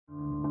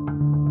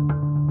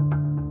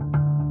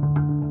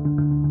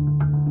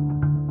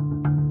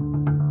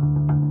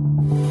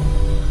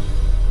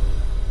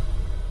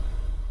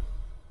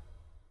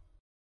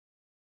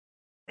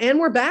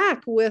we're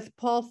back with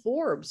Paul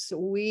Forbes.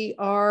 We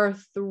are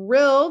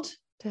thrilled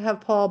to have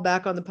Paul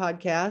back on the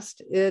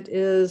podcast. It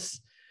is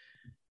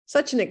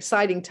such an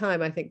exciting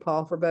time, I think,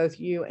 Paul, for both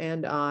you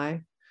and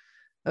I.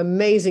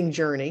 Amazing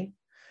journey.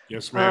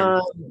 Yes,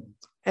 ma'am.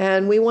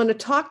 And we want to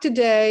talk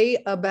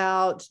today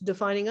about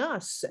defining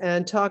us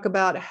and talk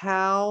about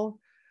how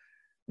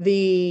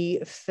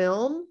the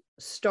film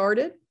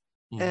started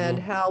and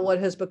how what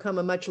has become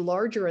a much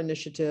larger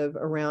initiative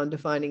around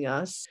defining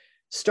us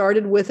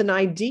started with an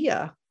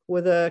idea,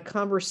 with a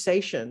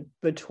conversation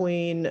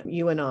between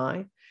you and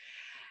I.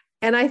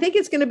 And I think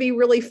it's going to be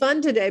really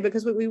fun today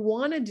because what we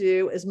want to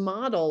do is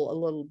model a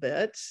little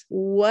bit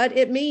what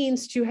it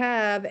means to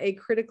have a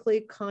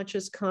critically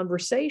conscious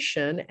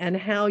conversation and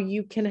how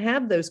you can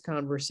have those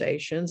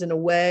conversations in a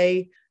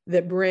way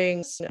that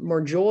brings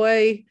more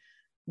joy,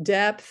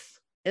 depth,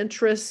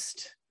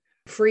 interest,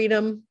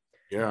 freedom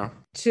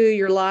to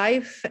your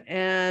life.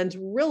 And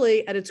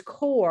really, at its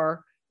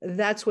core,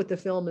 that's what the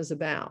film is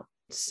about.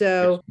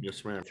 So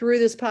yes, ma'am. Through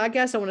this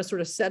podcast, I want to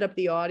sort of set up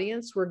the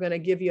audience. We're going to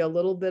give you a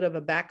little bit of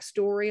a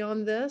backstory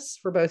on this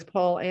for both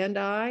Paul and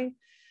I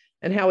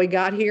and how we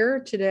got here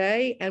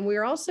today. And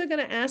we're also going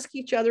to ask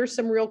each other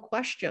some real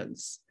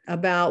questions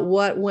about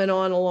what went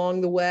on along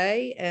the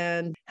way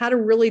and how to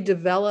really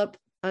develop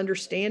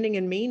understanding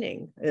and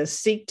meaning,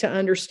 seek to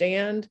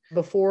understand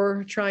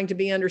before trying to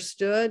be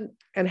understood,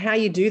 and how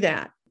you do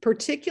that,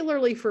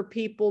 particularly for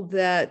people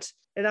that,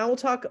 and I will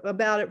talk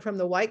about it from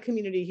the white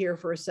community here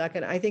for a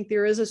second. I think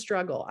there is a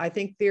struggle. I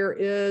think there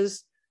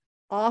is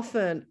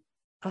often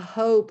a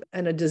hope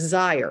and a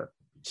desire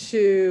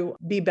to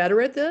be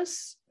better at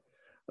this,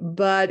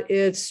 but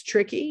it's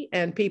tricky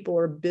and people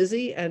are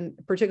busy. And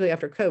particularly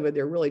after COVID,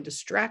 they're really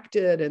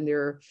distracted and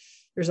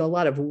there's a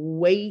lot of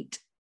weight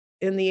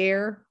in the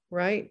air,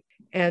 right?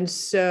 And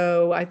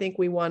so I think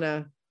we want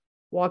to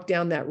walk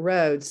down that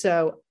road.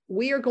 So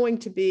we are going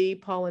to be,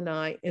 Paul and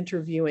I,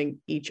 interviewing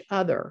each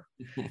other,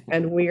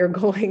 and we are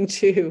going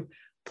to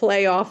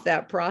play off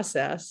that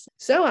process.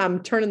 So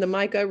I'm turning the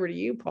mic over to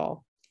you,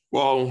 Paul.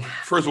 Well,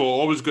 first of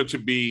all, always good to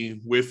be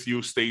with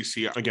you,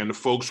 Stacey. Again, the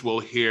folks will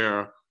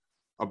hear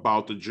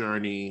about the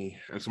journey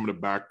and some of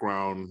the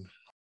background,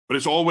 but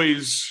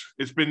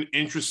it's been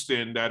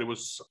interesting that it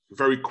was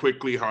very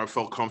quickly how I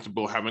felt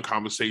comfortable having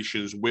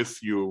conversations with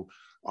you,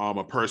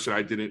 a person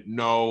I didn't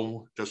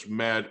know, just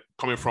met,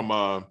 coming from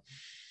a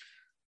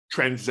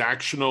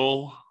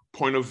transactional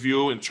point of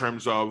view in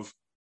terms of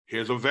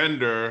here's a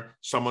vendor,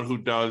 someone who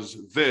does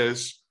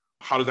this.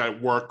 How does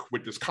that work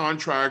with this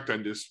contract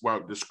and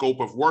the scope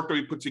of work that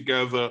we put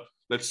together?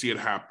 Let's see it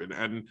happen.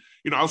 And,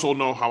 I also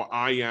know how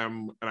I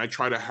am, and I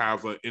try to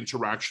have an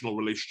interactional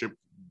relationship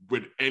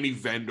with any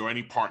vendor,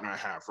 any partner I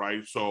have,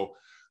 right? So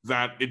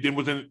that it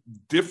wasn't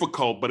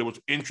difficult, but it was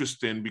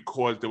interesting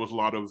because there was a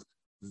lot of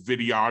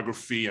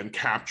videography and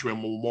capturing,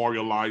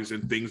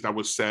 memorializing things that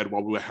was said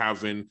while we were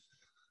having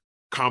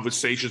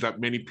conversations that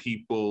many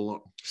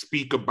people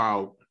speak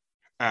about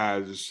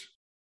as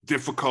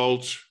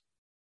difficult,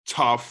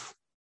 tough,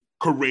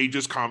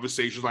 courageous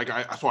conversations.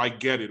 So I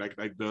get it,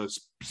 like the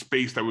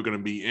space that we're going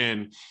to be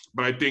in.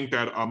 But I think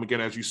that,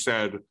 again, as you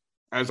said,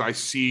 as I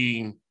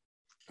see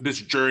this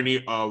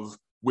journey of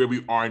where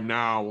we are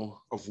now,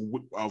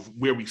 of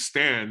where we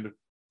stand,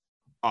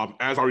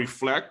 as I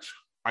reflect,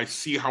 I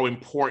see how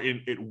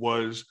important it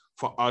was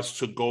for us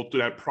to go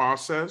through that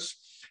process.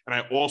 And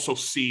I also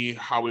see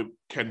how it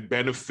can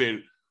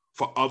benefit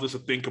for others to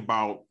think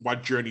about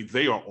what journey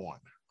they are on,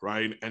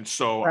 right? And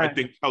so I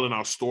think telling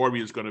our story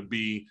is going to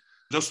be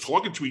just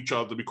talking to each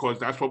other, because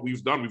that's what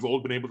we've done. We've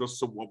always been able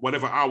to,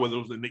 whatever hour, whether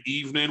it was in the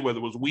evening, whether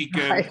it was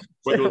weekend,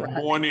 whether it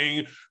was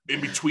morning,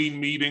 in between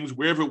meetings,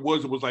 wherever it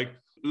was like,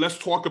 let's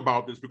talk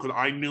about this, because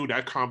I knew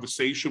that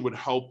conversation would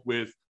help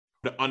with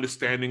the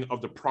understanding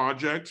of the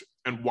project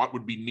and what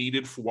would be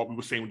needed for what we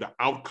were saying. The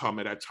outcome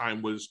at that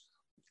time was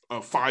a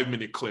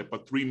 5-minute clip, a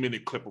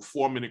 3-minute clip, a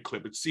 4-minute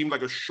clip. It seemed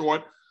like a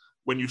short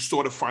when you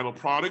saw the final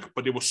product,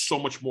 but there was so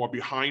much more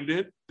behind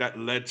it that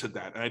led to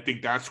that. And I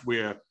think that's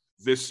where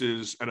this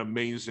is an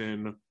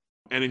amazing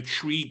and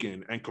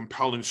intriguing and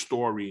compelling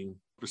story,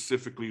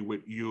 specifically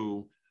with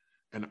you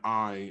and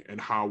I,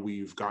 and how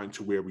we've gotten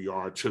to where we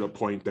are, to the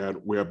point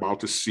that we're about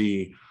to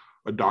see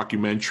a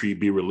documentary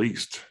be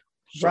released.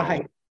 So,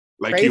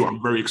 like Crazy. You,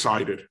 I'm very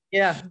excited.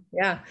 Yeah.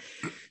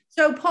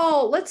 So,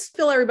 Paul, let's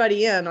fill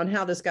everybody in on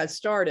how this got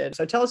started.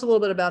 So tell us a little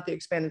bit about the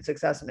Expanded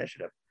Success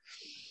Initiative.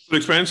 The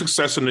Expanded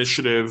Success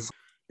Initiative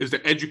is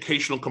the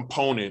educational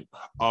component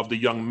of the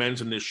Young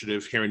Men's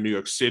Initiative here in New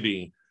York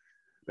City.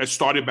 That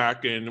started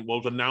back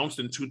was announced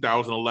in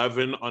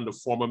 2011 under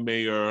former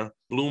Mayor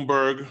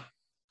Bloomberg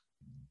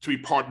to be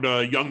part of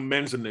the Young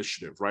Men's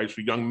Initiative, right?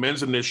 So Young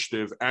Men's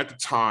Initiative, at the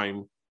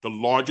time, the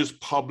largest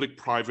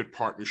public-private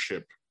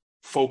partnership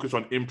focused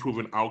on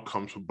improving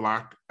outcomes for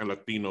Black and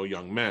Latino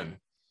young men.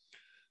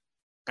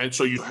 And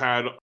so you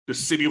had the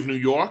city of New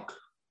York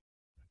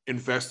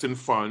invest in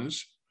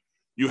funds.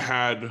 You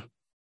had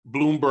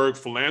Bloomberg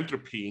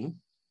Philanthropy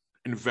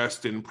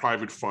invest in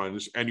private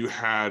funds, and you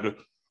had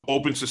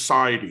Open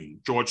Society,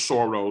 George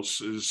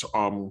Soros's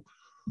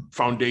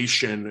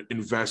Foundation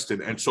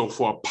invested. And so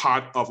for a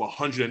pot of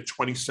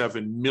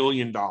 $127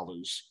 million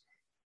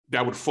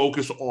that would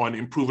focus on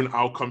improving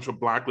outcomes for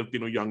Black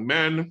Latino young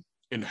men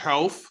in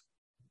health,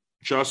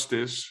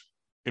 justice,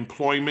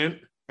 employment,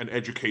 and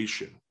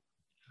education.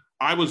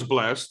 I was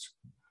blessed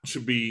to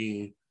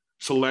be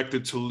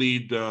selected to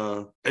lead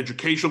the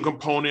educational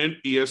component,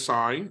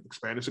 ESI,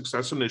 Expanded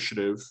Success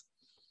Initiative,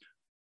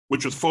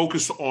 which was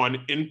focused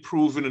on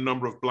improving the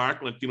number of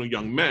Black Latino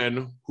young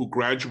men who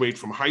graduate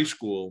from high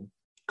school,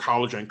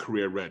 college, and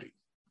career ready.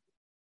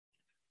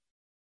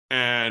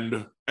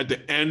 And at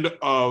the end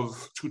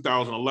of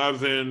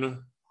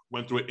 2011,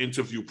 went through an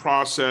interview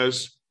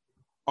process.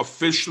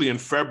 Officially in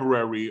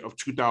February of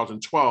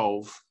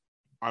 2012,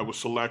 I was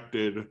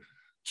selected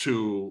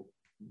to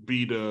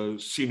be the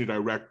senior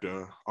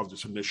director of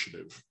this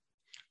initiative.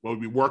 We'll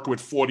be working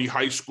with 40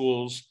 high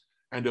schools,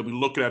 and they'll be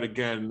looking at,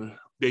 again,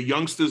 their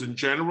youngsters in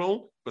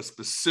general, but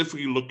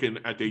specifically looking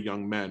at their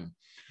young men.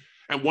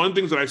 And one of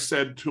the things that I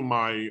said to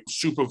my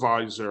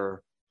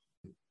supervisor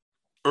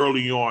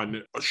early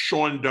on,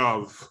 Sean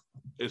Dove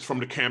is from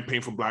the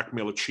Campaign for Black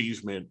Male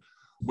Achievement,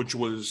 which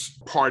was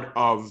part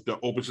of the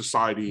Open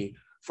Society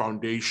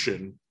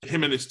Foundation.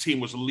 Him and his team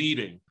was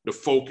leading the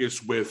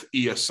focus with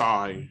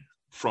ESI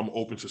from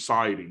Open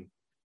Society.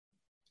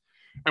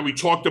 And we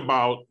talked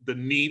about the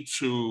need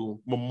to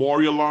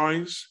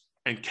memorialize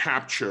and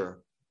capture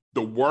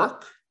the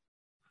work,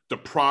 the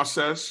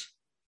process,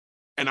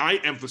 and I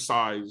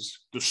emphasize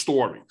the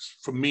stories.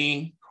 For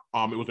me,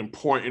 it was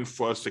important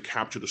for us to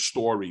capture the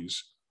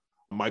stories.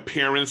 My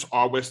parents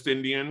are West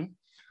Indian.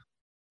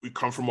 We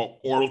come from an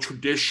oral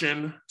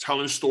tradition,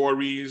 telling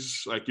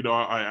stories. Like, you know,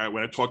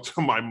 when I talk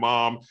to my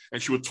mom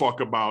and she would talk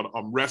about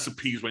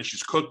recipes when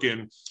she's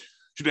cooking,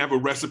 she didn't have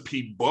a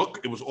recipe book.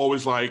 It was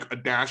always like a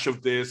dash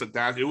of this, a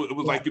dash. It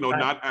was like, you know,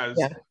 not as,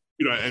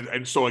 you know,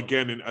 and so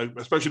again,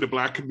 especially the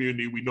Black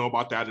community, we know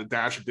about that, a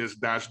dash of this,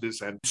 dash of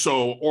this. And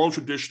so oral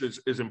tradition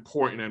is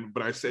important.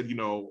 But I said, you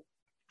know,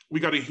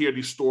 we got to hear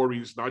these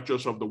stories, not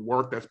just of the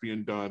work that's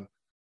being done,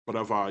 but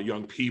of our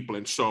young people.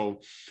 And so,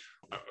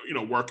 you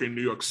know, working in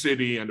New York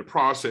City and the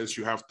process,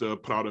 you have to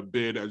put out a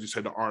bid, as you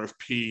said, the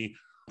RFP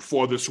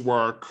for this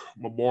work,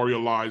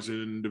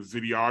 memorializing the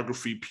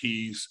videography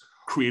piece,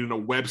 creating a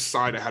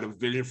website. I had a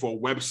vision for a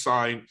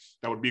website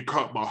that would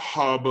become a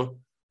hub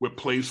with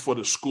place for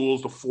the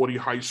schools, the 40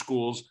 high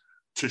schools,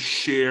 to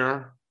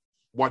share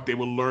what they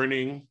were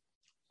learning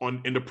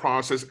in the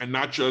process, and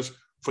not just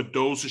for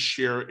those to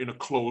share in a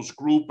closed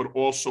group, but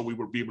also we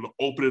would be able to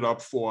open it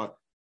up for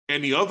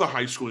any other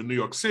high school in New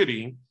York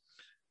City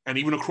and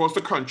even across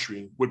the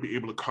country would be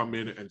able to come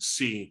in and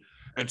see.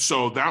 And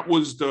so that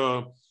was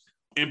the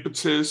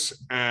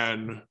impetus,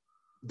 and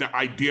the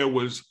idea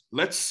was,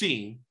 let's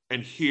see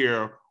and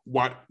hear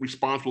what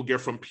response we'll get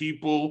from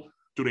people.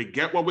 Do they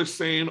get what we're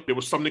saying? There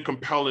was something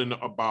compelling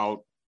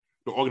about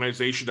the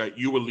organization that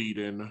you were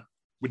leading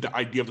with the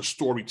idea of the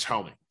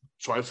storytelling.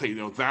 So I'd say, you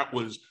know, that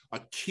was a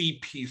key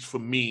piece for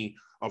me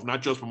of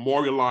not just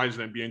memorializing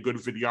and being a good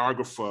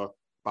videographer,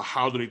 but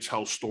how do they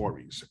tell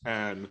stories?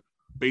 And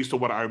based on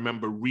what I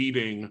remember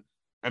reading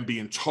and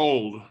being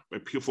told by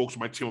folks on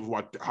my team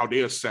of how they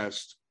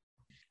assessed,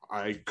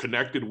 I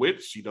connected with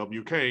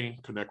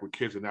CWK, Connect with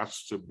Kids, and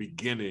that's the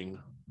beginning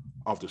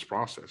of this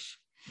process.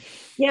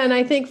 Yeah, and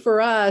I think for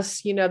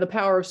us, you know, the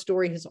power of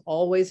story has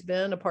always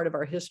been a part of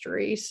our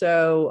history.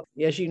 So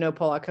as you know,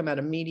 Paul, I come out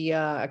of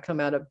media, I come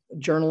out of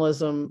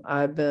journalism.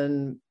 I've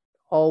been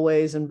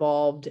always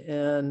involved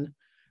in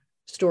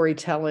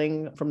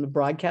storytelling from the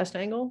broadcast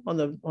angle on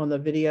the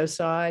video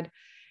side.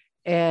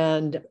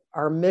 And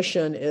our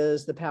mission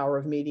is the power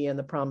of media and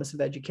the promise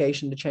of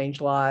education to change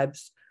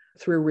lives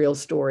through real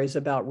stories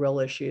about real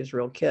issues,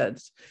 real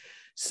kids.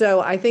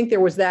 So I think there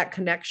was that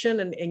connection,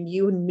 and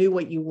you knew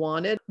what you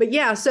wanted. But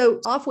yeah,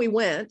 so off we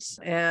went,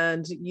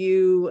 and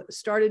you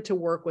started to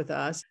work with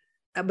us.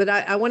 But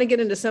I want to get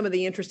into some of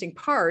the interesting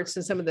parts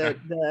and some of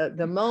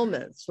the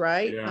moments,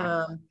 right?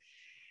 Yeah.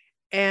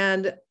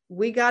 And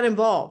we got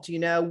involved. You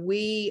know,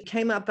 we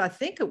came up, I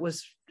think it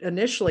was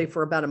initially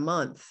for about a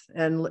month,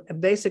 and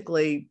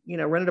basically, you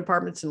know, rented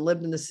apartments and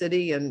lived in the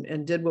city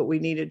and did what we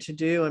needed to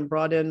do and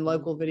brought in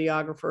local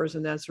videographers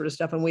and that sort of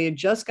stuff. And we had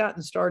just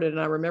gotten started.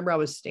 And I remember I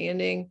was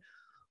standing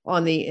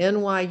on the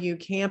NYU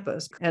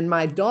campus, and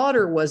my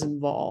daughter was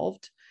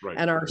involved. Right.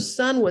 And our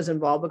son was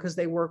involved because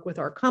they work with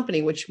our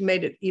company, which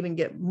made it even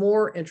get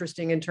more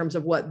interesting in terms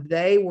of what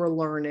they were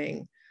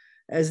learning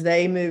as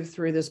they moved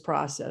through this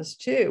process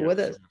too with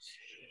us.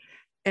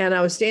 And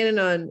I was standing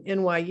on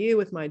NYU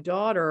with my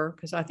daughter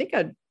because I think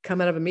I'd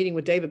come out of a meeting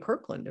with David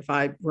Kirkland, if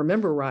I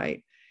remember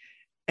right.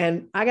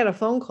 And I got a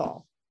phone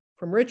call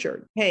from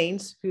Richard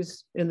Haynes,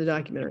 who's in the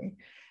documentary.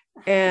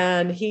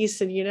 And he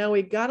said, you know,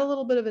 we got a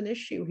little bit of an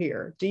issue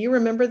here. Do you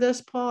remember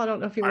this, Paul? I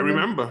don't know if you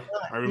remember.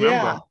 I remember.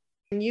 Yeah.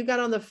 And you got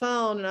on the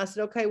phone and I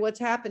said, okay,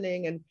 what's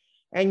happening?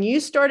 And you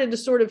started to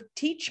sort of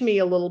teach me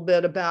a little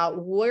bit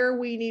about where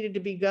we needed to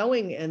be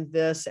going in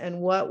this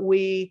and what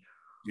we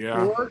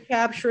were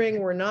capturing,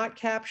 we're not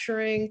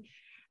capturing.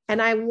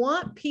 And I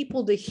want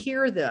people to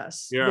hear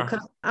this Yeah.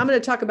 because I'm going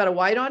to talk about a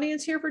white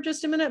audience here for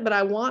just a minute, but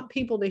I want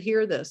people to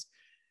hear this.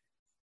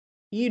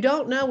 You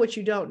don't know what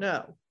you don't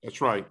know.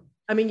 That's right.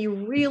 I mean, you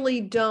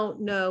really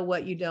don't know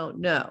what you don't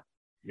know.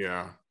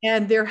 Yeah.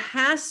 And there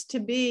has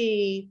to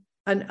be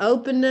an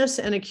openness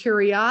and a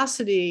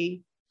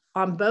curiosity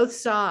on both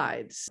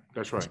sides.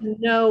 That's right. To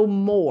know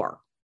more.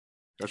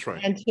 That's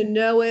right. And to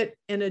know it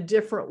in a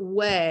different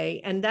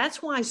way. And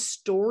that's why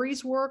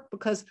stories work,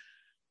 because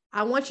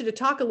I want you to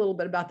talk a little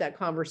bit about that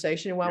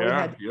conversation and why we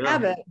had to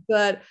have it,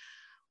 but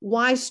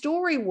why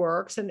story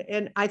works.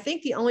 And I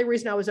think the only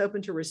reason I was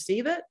open to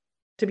receive it,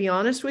 to be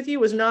honest with you,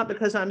 was not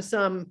because I'm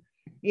some,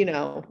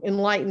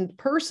 enlightened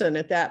person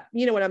at that,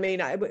 you know what I mean?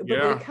 But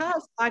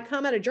because I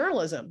come out of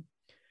journalism.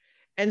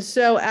 And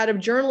so out of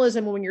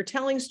journalism, when you're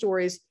telling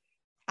stories,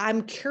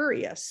 I'm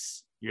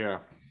curious. Yeah.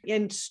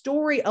 And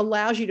story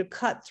allows you to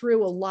cut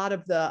through a lot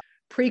of the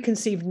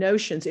preconceived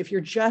notions if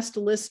you're just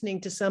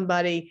listening to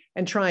somebody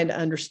and trying to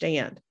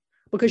understand,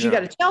 because you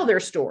got to tell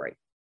their story.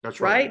 That's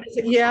right.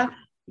 Yeah.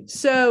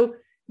 So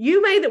we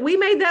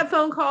made that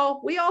phone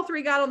call. We all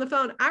three got on the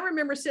phone. I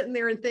remember sitting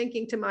there and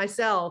thinking to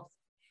myself,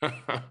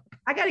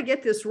 I got to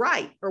get this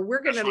right, or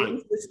we're going to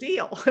lose this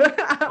deal.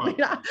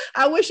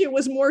 I wish it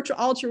was more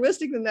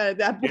altruistic than that at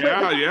that point.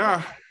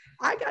 Yeah.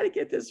 I got to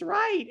get this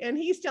right. And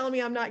he's telling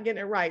me I'm not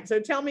getting it right. So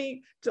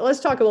let's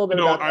talk a little bit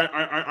about that.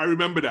 I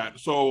remember that.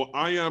 So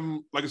I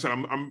am, like I said,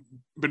 I'm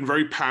been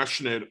very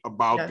passionate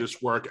about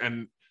this work.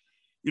 And,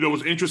 it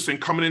was interesting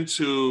coming in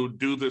to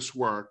do this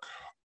work.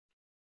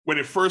 When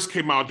it first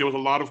came out, there was a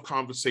lot of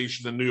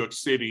conversations in New York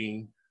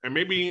City, and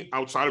maybe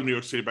outside of New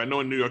York City, but I know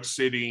in New York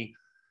City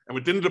and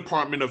within the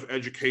Department of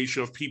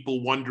Education, of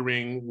people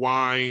wondering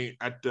why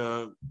at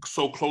the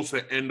so close to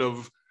the end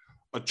of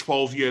a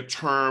 12-year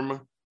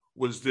term,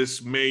 was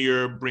this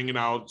mayor bringing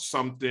out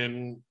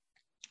something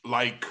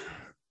like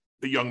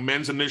the Young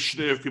Men's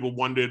Initiative? People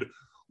wondered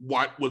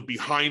what was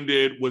behind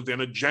it. Was there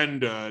an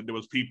agenda? There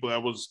was people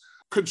that was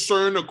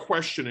concerned or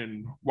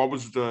questioning what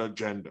was the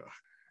agenda.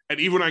 And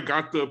even when I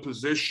got the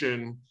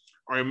position,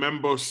 I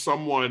remember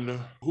someone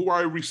who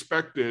I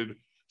respected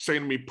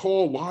saying to me,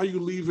 Paul, why are you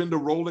leaving the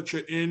role that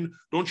you're in?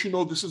 Don't you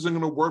know this isn't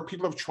going to work?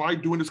 People have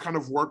tried doing this kind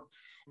of work.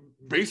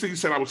 Basically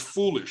said I was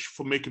foolish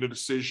for making a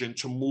decision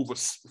to move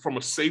from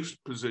a safe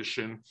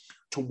position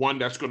to one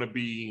that's going to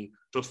be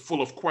just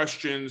full of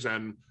questions.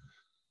 And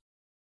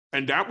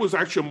that was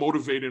actually a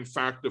motivating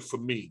factor for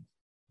me.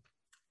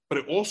 But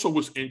it also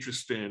was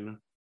interesting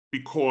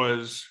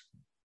because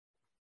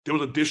there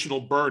was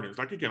additional burdens.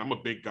 Like, again, I'm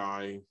a big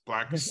guy,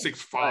 black,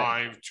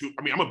 6'5",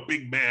 I'm a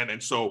big man.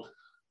 And so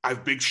I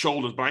have big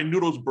shoulders, but I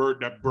knew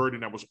that burden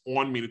that was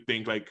on me to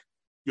think like,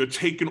 you're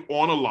taking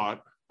on a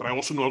lot. But I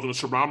also knew I was going to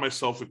surround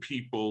myself with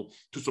people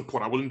to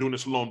support. I wasn't doing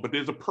this alone, but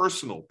there's a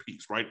personal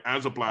piece, right?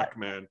 As a Black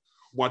man,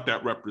 what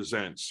that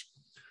represents.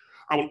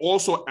 I will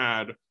also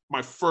add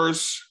my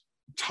first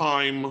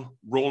time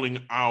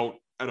rolling out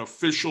an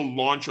official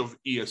launch of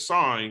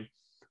ESI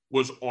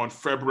was on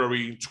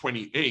February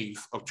 28th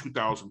of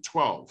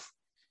 2012.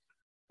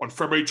 On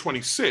February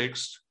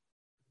 26th,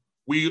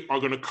 we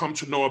are going to come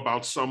to know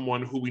about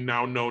someone who we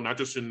now know, not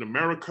just in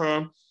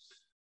America,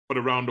 but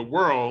around the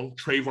world.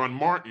 Trayvon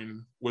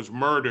Martin was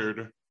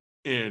murdered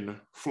in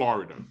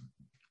Florida.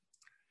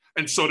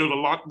 And so there's a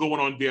lot going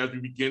on there as we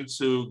begin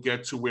to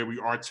get to where we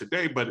are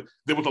today, but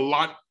there was a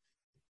lot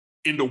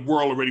in the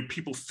world already,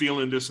 people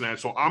feeling this and that.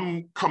 So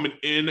I'm coming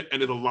in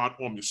and there's a lot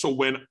on me. So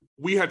when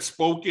we had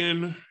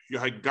spoken, you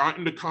had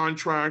gotten the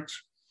contract,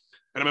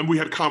 and I remember we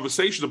had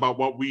conversations about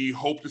what we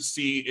hope to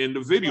see in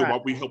the video,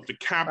 what we hope to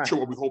capture,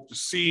 what we hope to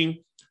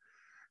see.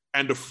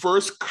 And the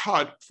first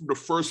cut from the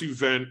first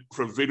event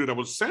for a video that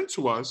was sent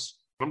to us,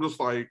 I'm just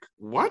like,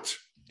 what?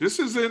 This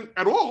isn't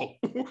at all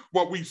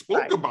what we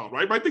spoke about,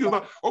 right? My thing is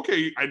not,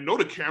 okay, I know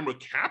the camera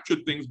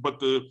captured things, but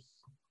the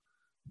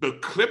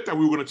clip that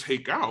we were going to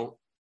take out,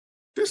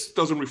 this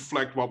doesn't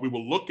reflect what we were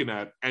looking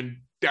at. And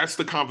that's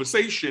the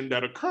conversation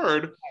that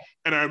occurred.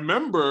 And I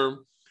remember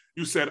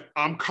you said,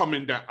 I'm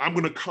coming down, I'm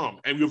going to come.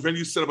 And we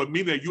eventually set up a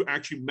meeting that you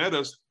actually met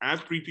us at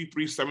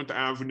 333 7th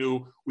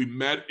Avenue. We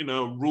met in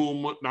a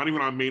room, not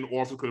even our main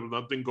office, because there was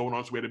nothing going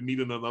on. So we had to meet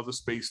in another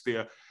space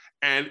there.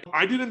 And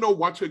I didn't know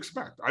what to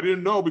expect. I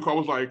didn't know, because I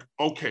was like,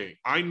 okay,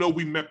 I know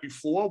we met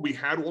before, we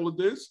had all of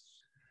this.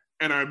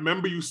 And I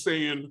remember you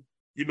saying,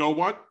 you know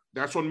what?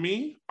 That's on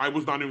me. I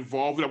was not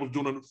involved. I was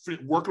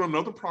working on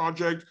another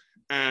project,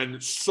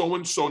 and so,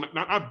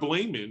 not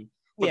blaming,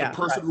 but the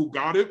person who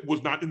got it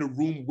was not in the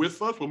room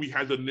with us when we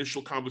had the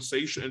initial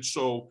conversation. And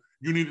so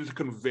you needed to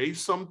convey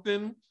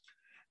something.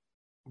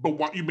 But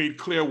what you made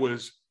clear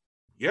was,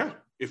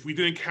 if we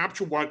didn't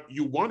capture what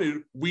you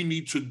wanted, we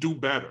need to do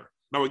better.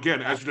 Now,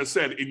 again, as you just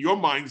said, in your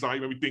mind's eye,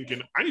 you may be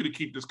thinking, I need to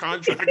keep this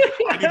contract. I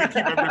need to keep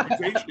that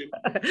reputation.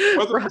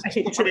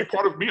 It's to be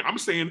part of me. I'm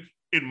saying,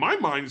 in my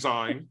mind's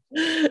eye,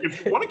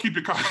 if you want to keep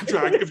your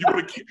contract, if you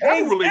want to keep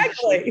having a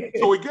relationship.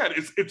 So again,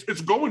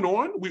 it's going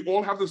on. We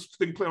all have this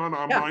thing playing on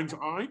our mind's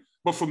eye.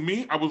 But for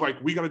me, I was like,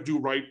 we got to do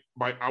right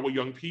by our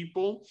young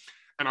people.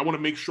 And I want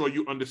to make sure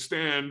you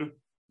understand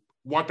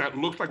what that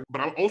looks like.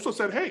 But I also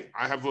said, hey,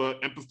 I have an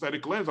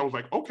empathetic lens. I was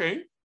like,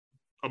 okay,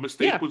 a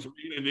mistake was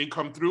made and didn't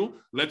come through.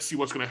 Let's see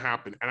what's going to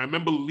happen. And I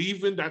remember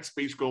leaving that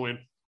space going,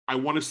 I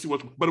want to see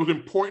what's, but it was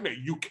important that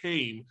you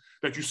came,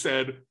 that you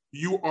said,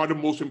 you are the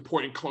most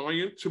important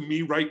client to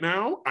me right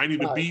now. I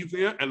need to be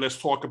there and let's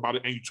talk about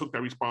it. And you took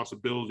that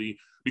responsibility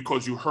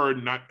because you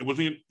heard it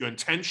wasn't your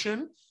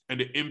intention and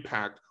the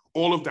impact.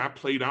 All of that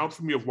played out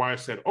for me of why I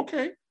said,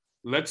 okay,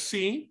 let's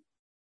see.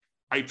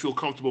 I feel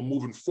comfortable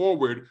moving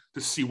forward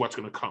to see what's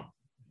going to come.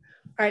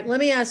 All right, let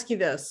me ask you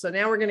this. So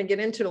now we're going to get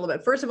into it a little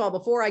bit. First of all,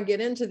 before I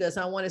get into this,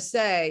 I want to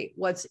say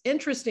what's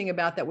interesting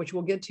about that, which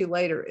we'll get to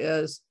later,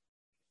 is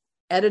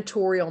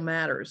editorial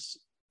matters.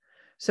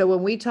 So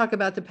when we talk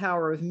about the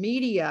power of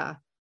media,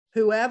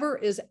 whoever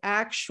is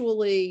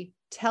actually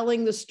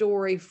telling the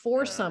story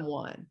for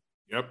someone,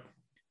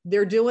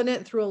 they're doing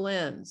it through a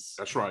lens.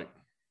 That's right.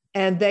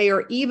 And they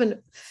are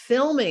even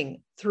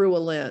filming through a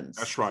lens.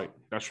 That's right.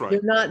 That's right. They're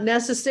not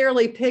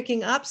necessarily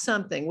picking up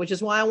something, which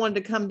is why I wanted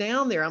to come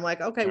down there. I'm like,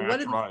 okay, what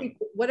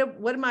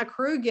did my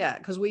crew get?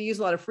 Because we use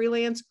a lot of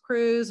freelance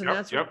crews, and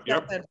that's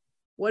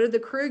what did the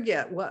crew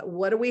get?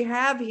 What do we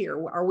have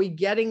here? Are we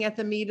getting at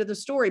the meat of the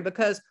story?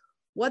 Because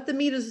what the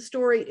meat of the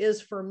story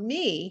is for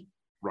me,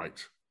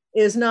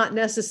 is not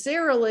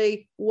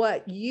necessarily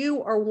what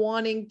you are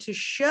wanting to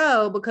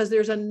show, because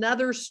there's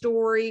another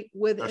story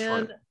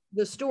within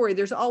the story.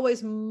 There's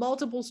always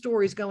multiple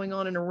stories going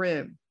on in a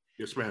room.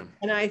 Yes, ma'am.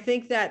 And I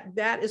think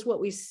that is what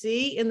we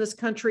see in this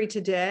country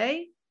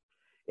today,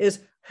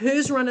 is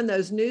who's running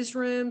those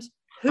newsrooms,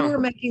 who are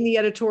making the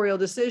editorial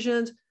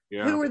decisions,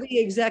 who are the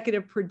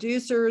executive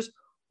producers,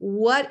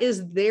 what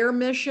is their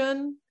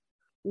mission,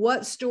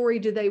 what story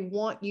do they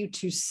want you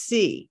to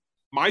see?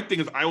 My thing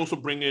is, I also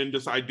bring in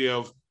this idea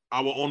of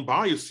our own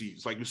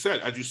biases. Like you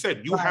said, as you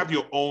said, you have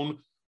your own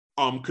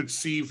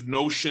conceived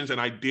notions and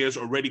ideas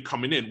already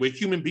coming in. We're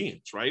human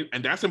beings, right?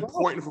 And that's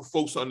important for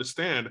folks to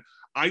understand.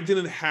 I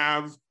didn't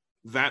have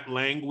that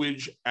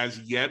language as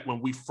yet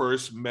when we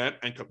first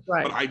met,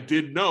 but I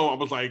did know. I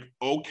was like,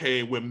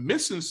 okay, we're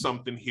missing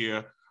something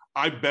here.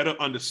 I better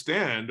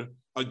understand.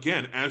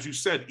 Again, as you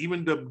said,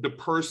 even the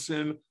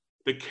person,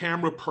 the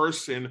camera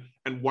person,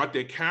 and what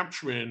they're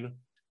capturing,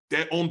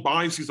 their own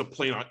biases are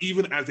playing out,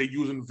 even as they're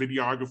using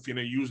videography and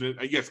they're using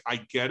it. Yes, I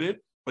get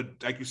it.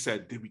 But like you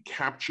said, did we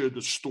capture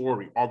the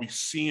story? Are we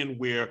seeing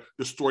where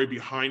the story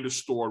behind the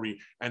story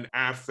and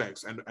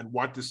affects and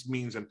what this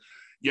means? And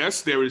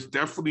yes, there is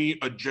definitely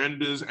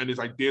agendas and there's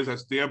ideas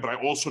that's there, but I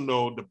also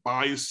know the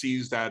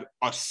biases that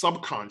are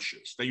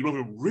subconscious, that you don't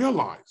even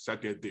realize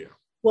that they're there.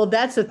 Well,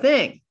 that's the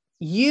thing.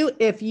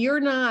 If you're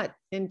not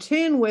in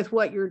tune with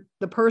what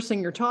the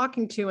person you're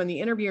talking to and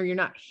the interviewer, you're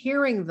not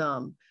hearing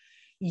them,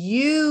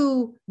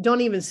 you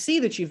don't even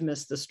see that you've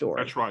missed the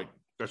story. That's right.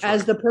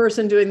 As the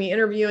person doing the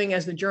interviewing,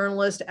 as the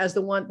journalist, as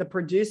the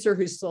producer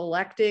who's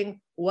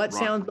selecting what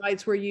sound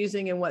bites we're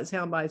using and what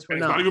sound bites we're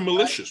not. It's not even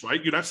malicious,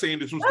 right? You're not saying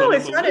this was done. No,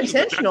 it's not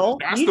intentional.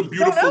 That's the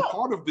beautiful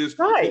part of this.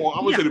 Right. Or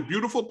I'm going to say the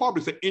beautiful part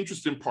is the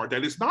interesting part,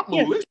 that it's not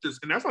malicious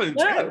and that's not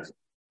intent.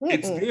 No.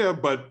 It's there,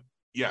 but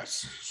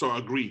yes. So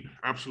agreed.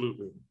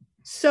 Absolutely.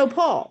 So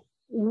Paul,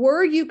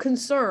 were you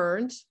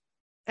concerned?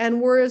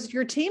 And was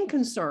your team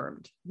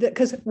concerned?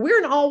 Because we're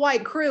an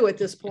all-white crew at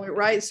this point,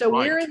 right? So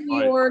we're in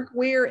New York.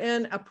 We're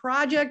in a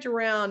project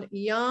around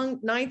young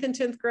 9th and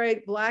 10th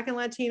grade Black and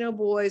Latino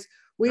boys.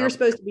 We are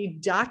supposed to be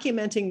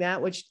documenting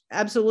that, which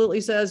absolutely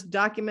says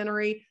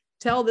documentary,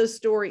 tell this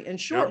story in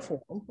short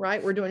form,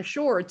 right? We're doing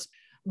shorts,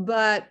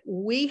 but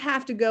we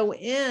have to go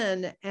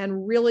in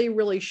and really,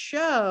 really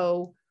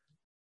show,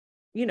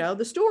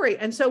 the story.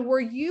 And so were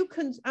you,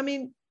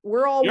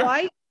 we're all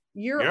white.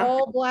 You're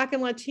all Black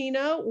and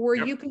Latino. Were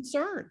you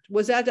concerned?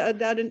 Was that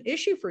an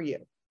issue for you?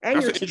 And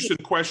that's an interesting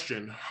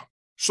question.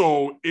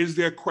 So is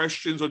there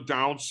questions or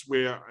doubts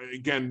where,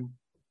 again,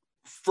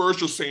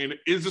 first you're saying,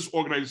 is this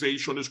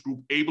organization or this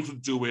group able to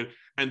do it?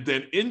 And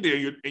then in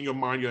your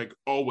mind, you're like,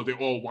 oh, well, they're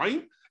all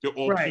white. They're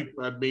all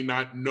people that may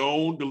not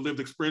know the lived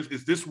experience.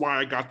 Is this why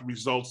I got the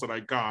results that I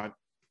got?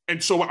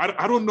 And so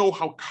I don't know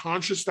how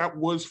conscious that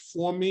was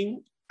for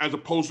me, as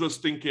opposed to us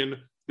thinking,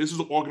 this is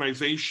an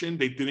organization,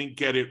 they didn't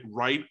get it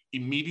right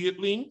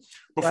immediately.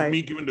 But for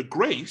me, given the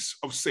grace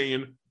of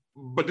saying,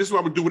 but this is what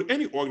I would do with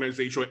any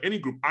organization or any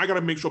group, I got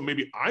to make sure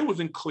maybe I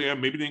wasn't clear,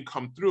 maybe it didn't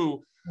come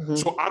through. Mm-hmm.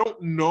 So I don't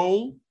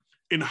know,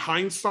 in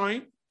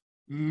hindsight,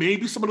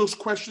 maybe some of those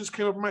questions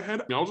came up in my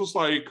head. And I was just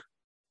like,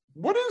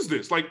 what is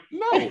this? Like,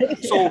 no.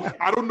 So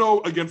I don't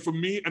know, again, for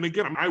me, and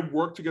again, I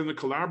work together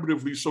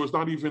collaboratively, so it's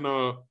not even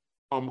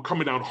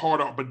coming down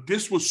harder, but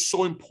this was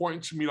so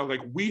important to me. I was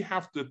like, we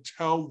have to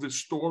tell this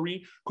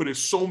story because there's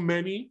so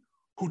many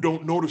who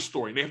don't know the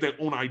story and they have their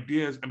own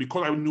ideas. And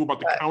because I knew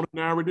about the counter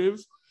narrative,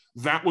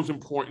 that was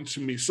important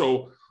to me.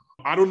 So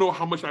I don't know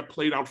how much that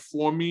played out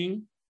for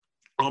me,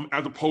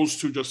 as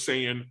opposed to just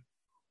saying,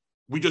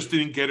 we just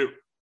didn't get it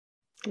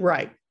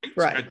right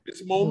at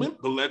this moment,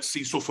 but let's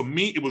see. So for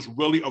me, it was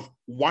really of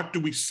what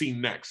do we see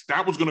next?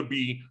 That was going to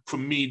be, for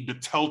me, the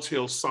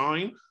telltale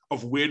sign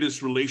of where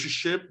this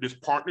relationship, this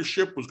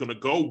partnership was going to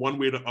go one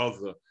way or the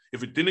other.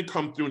 If it didn't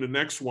come through in the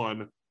next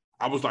one,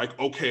 I was like,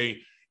 okay,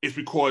 it's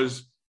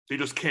because they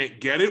just can't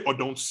get it or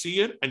don't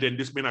see it. And then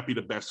this may not be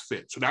the best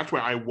fit. So that's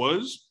where I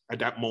was at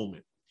that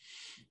moment.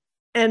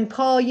 And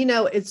Paul,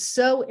 it's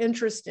so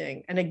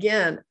interesting. And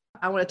again,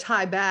 I want to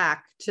tie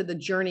back to the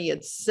journey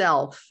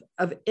itself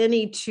of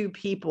any two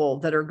people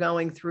that are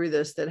going through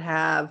this that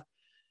have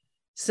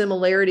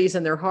similarities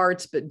in their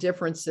hearts, but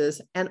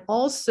differences. And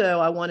also,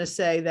 I want to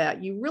say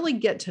that you really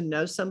get to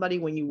know somebody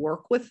when you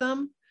work with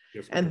them.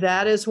 Yes, and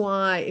that is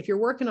why if you're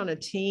working on a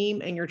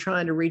team and you're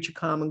trying to reach a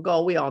common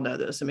goal, we all know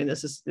this. I mean,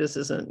 this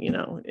isn't,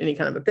 any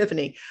kind of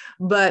epiphany,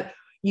 but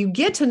you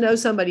get to know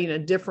somebody in a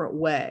different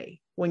way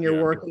when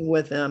you're working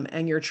with them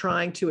and you're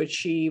trying to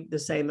achieve the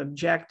same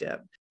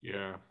objective.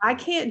 Yeah. I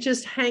can't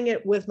just hang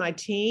it with my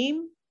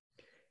team.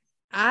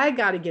 I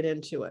got to get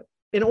into it.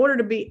 In order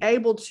to be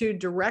able to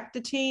direct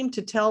a team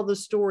to tell the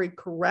story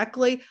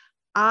correctly,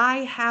 I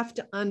have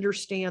to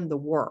understand the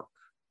work.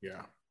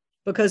 Yeah.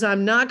 Because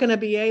I'm not going to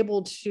be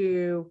able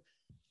to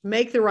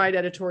make the right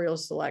editorial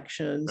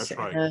selections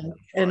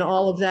and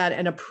all of that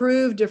and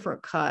approve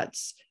different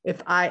cuts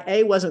if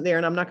I wasn't there,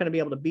 and I'm not going to be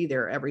able to be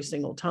there every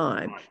single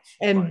time. Right.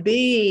 And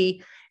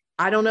B,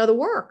 I don't know the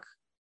work.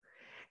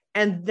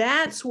 And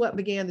that's what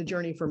began the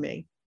journey for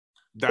me.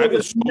 That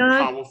is so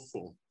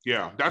powerful.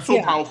 Yeah, that's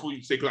so powerful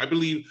you say, because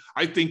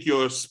I think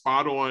you're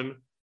spot on,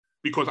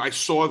 because I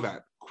saw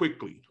that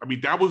quickly. I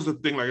mean, that was the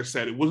thing, like I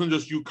said, it wasn't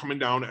just you coming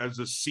down as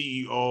the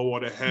CEO or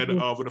the head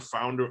of or the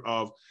founder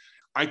of.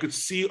 I could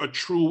see a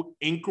true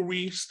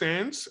inquiry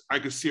stance. I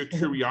could see a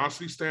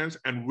curiosity stance.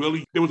 And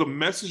really, there was a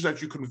message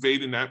that you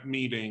conveyed in that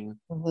meeting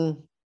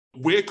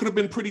where it could have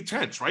been pretty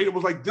tense, right? It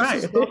was like,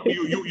 this is not,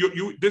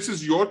 this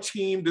is your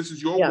team, this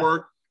is your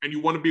work, and you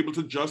want to be able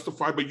to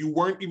justify, but you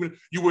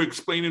were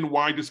explaining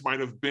why this might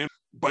have been,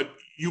 but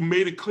you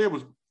made it clear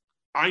was,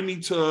 I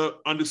need to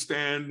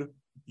understand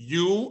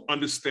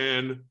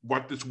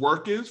what this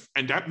work is.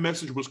 And that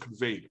message was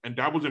conveyed. And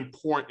that was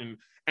important.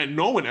 And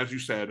knowing, as you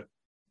said,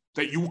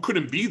 that you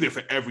couldn't be there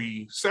for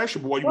every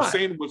session. But what you were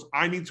saying was,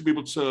 I need to be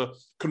able to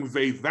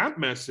convey that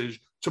message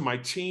to my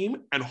team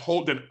and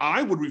then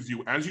I would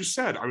review, as you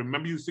said, I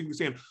remember you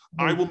saying,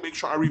 I will make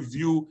sure I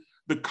review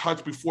the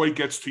cuts before it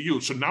gets to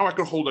you. So now I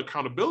can hold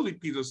accountability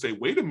piece and say,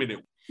 wait a minute.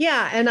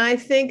 Yeah. And I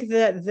think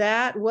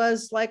that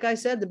was, like I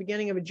said, the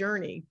beginning of a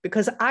journey,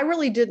 because I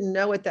really didn't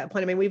know at that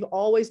point. I mean, we've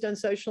always done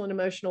social and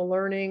emotional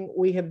learning.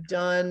 We have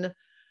done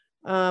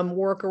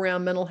work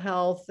around mental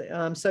health,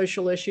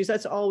 social issues.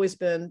 That's always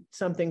been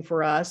something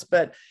for us,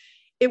 but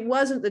it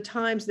wasn't the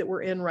times that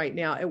we're in right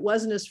now. It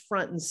wasn't as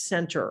front and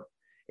center.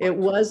 It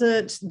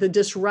wasn't the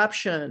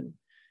disruption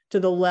to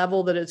the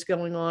level that it's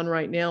going on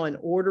right now in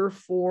order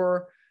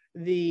for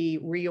the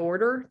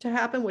reorder to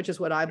happen, which is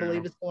what I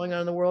believe is going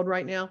on in the world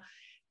right now.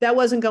 That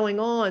wasn't going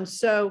on.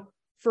 So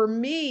for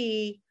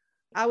me,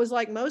 I was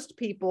like most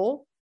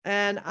people,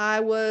 and I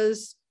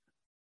was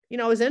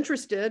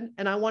interested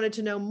and I wanted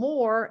to know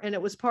more. And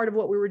it was part of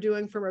what we were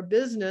doing from our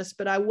business,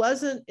 but I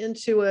wasn't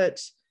into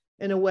it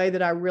in a way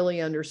that I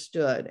really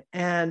understood.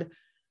 And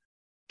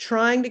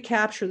trying to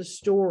capture the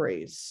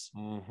stories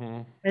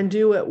and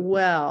do it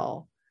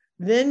well,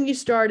 then you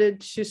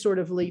started to sort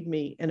of lead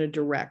me in a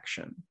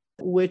direction,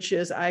 which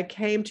is I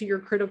came to your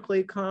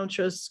critically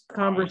conscious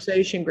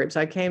conversation groups.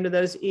 I came to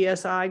those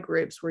ESI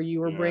groups where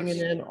you were bringing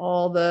in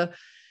all the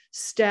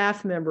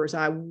staff members.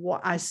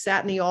 I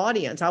sat in the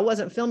audience. I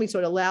wasn't filming, so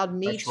it allowed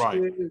me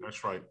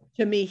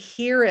to me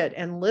hear it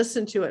and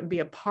listen to it and be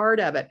a part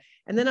of it.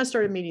 And then I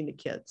started meeting the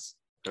kids.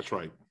 That's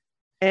right.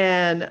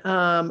 And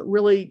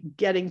really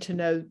getting to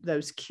know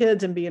those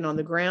kids and being on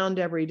the ground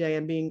every day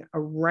and being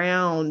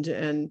around.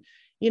 And,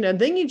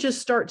 then you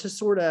just start to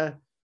sort of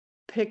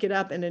pick it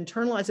up and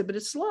internalize it, but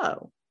it's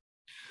slow.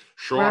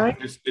 Sure. Right?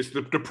 It's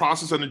the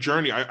process and the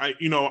journey.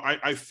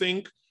 I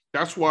think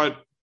that's what,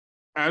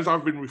 as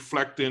I've been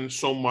reflecting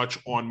so much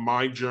on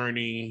my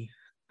journey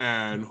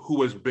and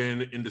who has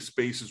been in the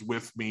spaces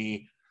with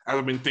me, as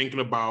I've been thinking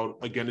about,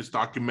 again, this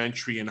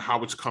documentary and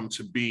how it's come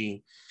to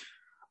be,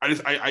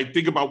 I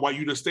think about what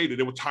you just stated.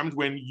 There were times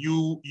when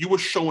you were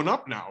showing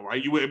up now, right?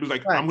 It was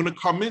like, I'm going to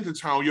come into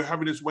town. You're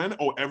having this when?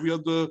 Oh, every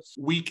other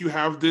week you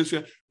have this.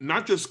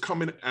 Not just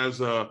coming as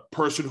a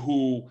person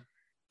who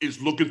is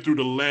looking through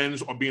the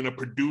lens or being a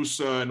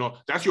producer and all.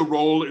 That's your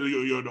role.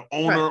 You're the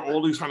owner,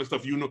 all these kind of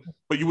stuff,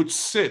 but you would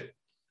sit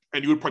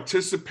and you would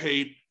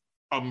participate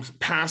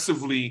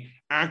passively,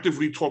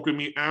 actively talk to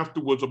me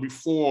afterwards or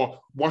before.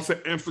 What's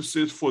the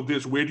emphasis for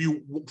this?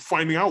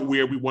 Finding out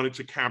where we wanted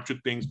to capture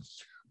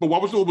things. But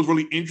what was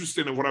really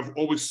interesting, and what I've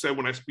always said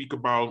when I speak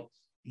about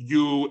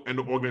you and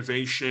the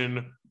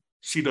organization,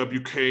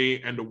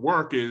 CWK, and the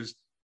work is,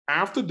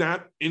 after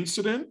that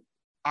incident,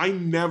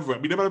 never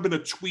have been a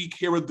tweak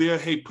here or there.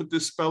 Hey, put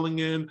this spelling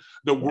in,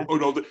 but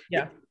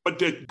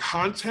the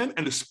content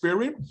and the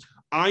spirit,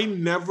 I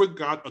never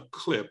got a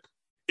clip.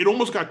 It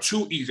almost got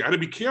too easy. I had to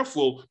be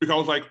careful because I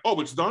was like, oh,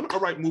 it's done.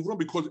 All right, moving on,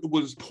 because it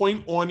was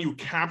point on, you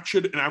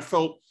captured, and I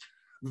felt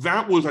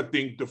that was, I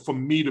think, for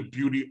me, the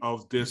beauty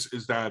of this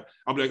is that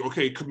I'm like,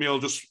 okay,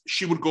 Camille,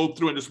 she would go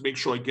through and just make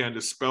sure, again,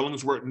 the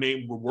spellings were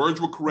named, the words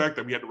were correct,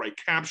 that we had the right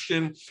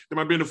caption. There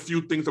might have been a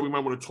few things that we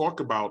might want to talk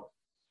about,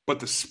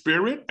 but the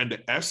spirit and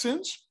the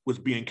essence was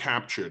being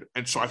captured.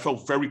 And so I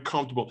felt very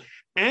comfortable.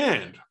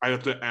 And I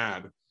have to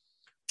add,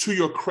 to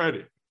your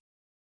credit,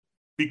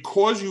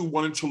 because you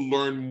wanted to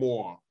learn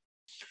more,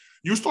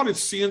 you started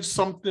seeing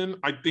something.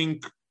 I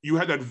think you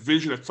had that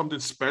vision that something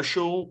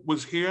special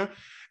was here.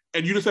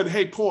 And you just said,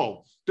 hey,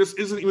 Paul, this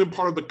isn't even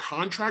part of the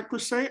contract per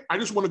se. I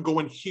just want to go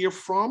and hear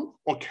from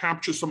or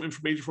capture some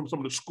information from some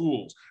of the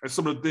schools and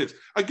some of this.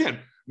 Again,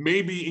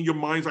 maybe in your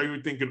mind's eye,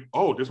 you're thinking,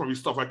 oh, this might be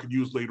stuff I could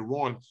use later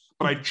on.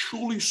 But I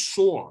truly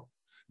saw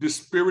this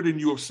spirit in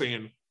you of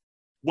saying,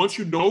 once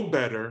you know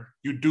better,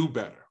 you do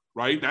better,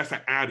 right? That's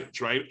the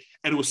adage, right?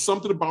 And it was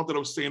something about that I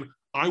was saying,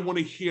 I want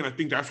to hear, and I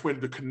think that's where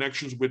the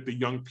connections with the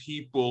young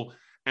people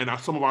and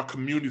some of our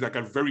communities, I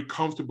got very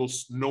comfortable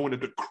knowing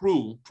that the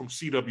crew from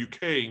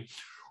CWK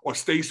or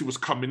Stacy was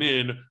coming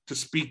in to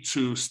speak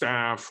to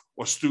staff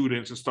or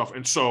students and stuff.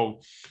 And so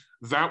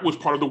that was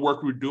part of the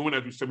work we were doing.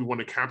 As we said, we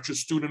want to capture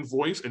student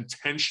voice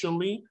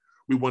intentionally.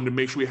 We wanted to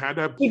make sure we had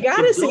that. You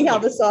got to see how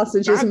the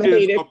sausage is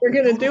made if you're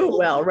going to do it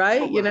well,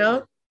 right? You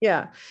know?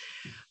 Yeah.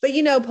 But,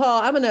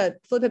 Paul, I'm going to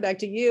flip it back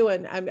to you,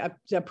 and I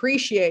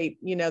appreciate,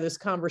 this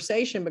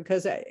conversation,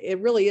 because it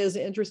really is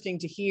interesting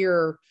to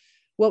hear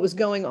what was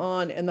going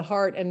on in the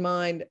heart and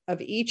mind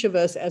of each of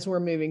us as we're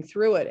moving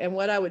through it. And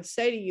what I would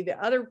say to you,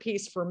 the other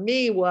piece for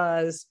me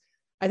was,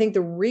 I think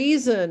the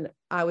reason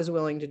I was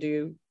willing to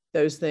do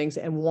those things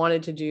and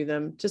wanted to do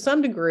them to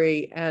some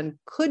degree and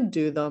could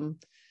do them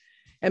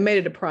and made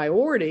it a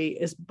priority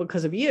is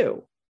because of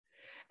you.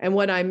 And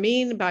what I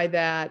mean by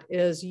that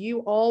is you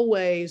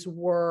always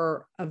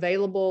were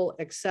available,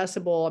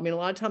 accessible. I mean, a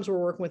lot of times we're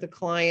working with a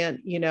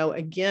client,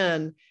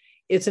 again,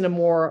 it's in a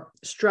more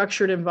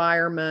structured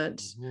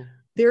environment. Mm-hmm.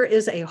 There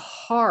is a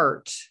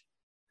heart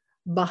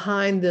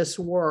behind this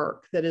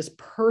work that is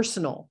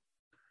personal,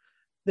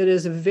 that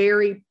is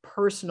very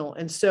personal.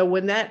 And so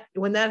when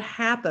that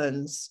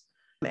happens,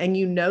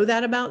 and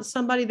that about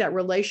somebody, that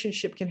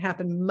relationship can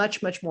happen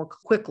much, much more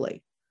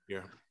quickly.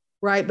 Yeah.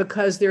 Right?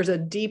 Because there's a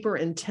deeper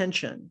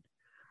intention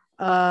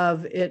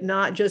of it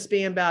not just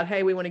being about,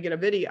 hey, we want to get a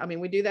video. I mean,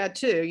 we do that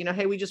too.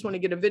 Hey, we just want to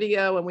get a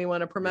video and we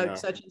want to promote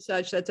such and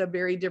such. That's a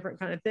very different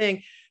kind of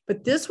thing.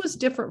 But this was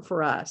different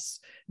for us.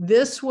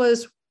 This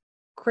was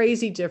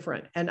crazy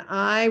different. And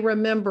I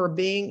remember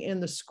being in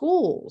the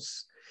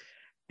schools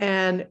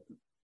and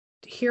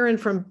hearing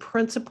from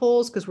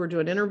principals, because we're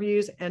doing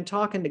interviews, and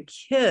talking to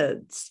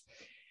kids.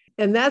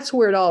 And that's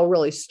where it all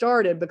really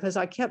started, because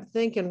I kept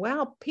thinking,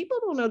 wow, people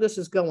don't know this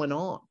is going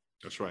on.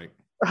 That's right.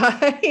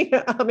 Right?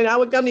 I mean, I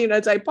would come to you and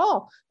I'd say,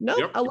 Paul, no,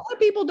 a lot of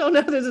people don't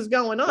know this is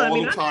going on. I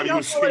mean, I don't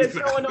know what is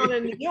going on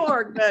in New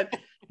York, but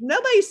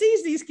nobody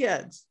sees these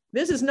kids.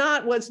 This is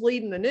not what's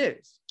leading the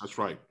news. That's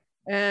right.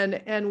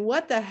 And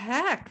what the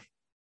heck?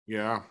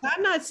 Yeah.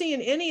 I'm not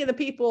seeing any of the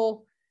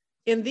people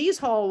in these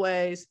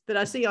hallways that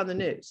I see on the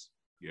news.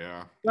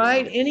 Yeah.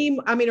 Right.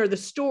 Or the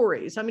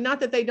stories. I mean,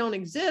 not that they don't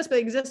exist, but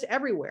they exist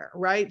everywhere.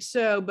 Right.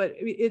 So, but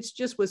it's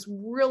just was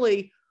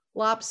really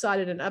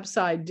lopsided and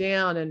upside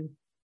down. And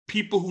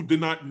people who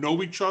did not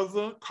know each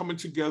other coming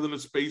together in a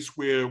space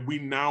where we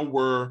now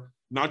were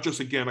not just,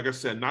 again, like I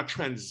said, not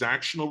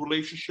transactional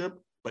relationship,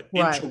 but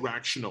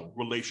interactional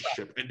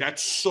relationship. Right. And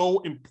that's so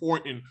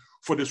important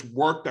for this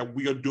work that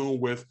we are doing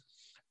with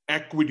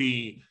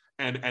equity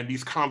and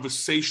these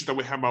conversations that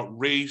we have about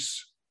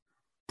race,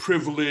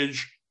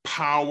 privilege,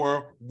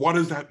 power. What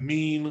does that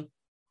mean?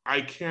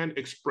 I can't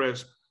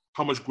express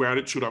how much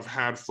gratitude I've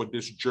had for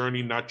this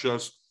journey, not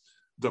just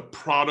the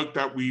product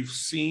that we've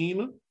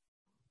seen,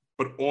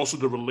 but also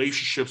the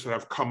relationships that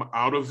have come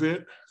out of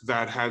it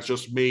that has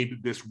just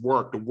made this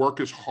work. The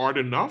work is hard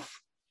enough.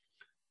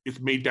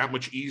 It's made that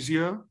much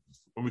easier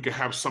when we can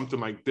have something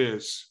like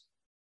this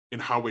in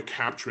how we're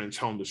capturing and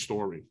telling the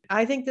story.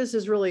 I think this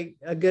is really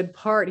a good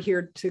part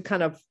here to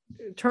kind of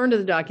turn to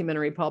the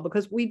documentary, Paul,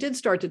 because we did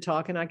start to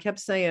talk and I kept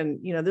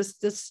saying,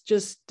 this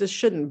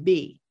shouldn't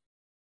be,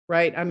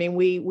 right? I mean,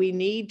 we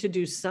need to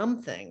do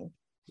something.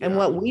 Yeah. And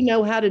what we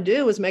know how to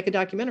do is make a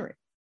documentary,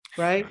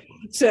 right?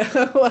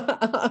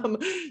 So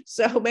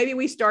maybe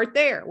we start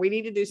there. We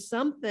need to do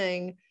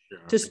something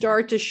to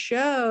start to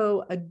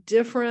show a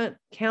different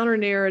counter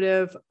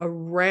narrative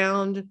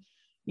around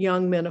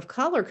young men of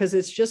color, because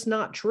it's just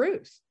not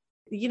truth.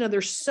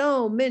 There's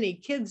so many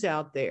kids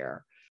out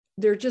there.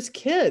 They're just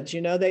kids,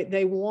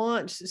 they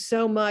want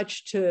so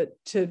much to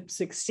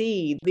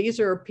succeed. These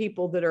are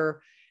people that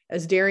are,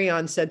 as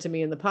Darian said to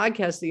me in the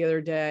podcast the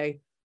other day,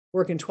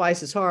 working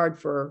twice as hard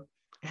for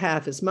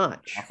half as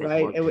much,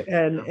 right?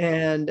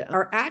 And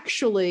are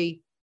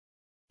actually,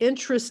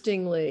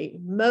 interestingly,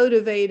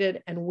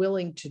 motivated and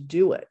willing to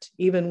do it,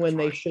 even when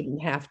they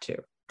shouldn't have to.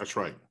 That's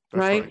right.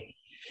 Right.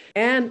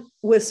 And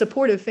with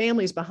supportive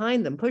families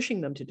behind them,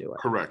 pushing them to do it.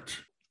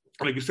 Correct.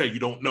 Like you said, you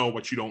don't know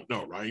what you don't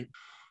know, right?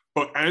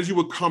 But as you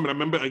would come, and I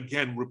remember,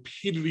 again,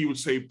 repeatedly you would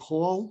say,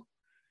 Paul,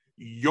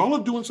 y'all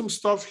are doing some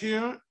stuff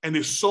here, and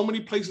there's so many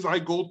places I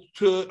go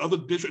to other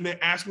districts, and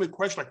they're asking me the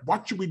question, like,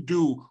 what should we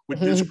do with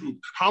this group?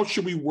 How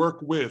should we work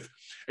with?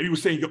 And he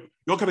was saying,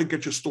 y'all got to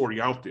get your story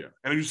out there.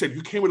 And you said,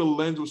 you came with a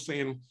lens of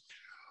saying,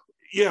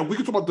 yeah, we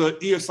can talk about the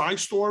ESI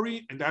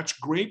story, and that's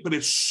great, but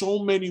there's so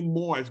many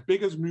more. As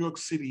big as New York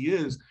City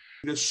is,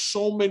 there's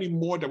so many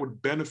more that would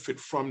benefit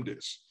from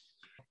this.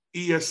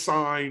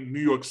 ESI,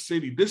 New York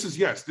City, this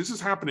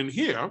is happening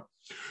here.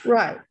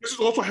 Right. This is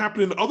also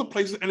happening in other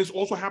places, and it's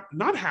also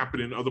not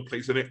happening in other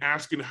places. And they're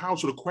asking how.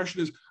 So the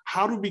question is,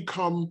 how to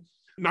become,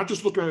 not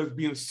just looking at it as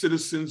being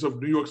citizens of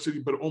New York City,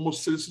 but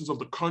almost citizens of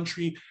the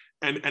country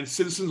and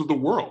citizens of the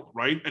world,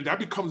 right? And that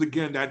becomes,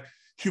 again, that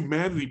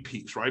humanity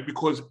piece, right?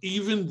 Because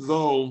even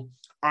though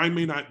I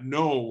may not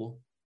know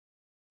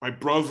my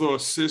brother or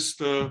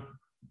sister,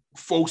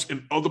 folks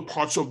in other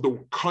parts of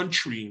the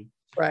country,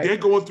 right, they're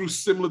going through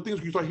similar things.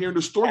 When you start hearing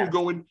the story, you're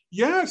going,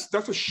 yes,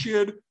 that's a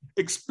shared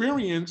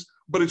experience,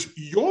 but it's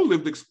your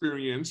lived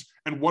experience.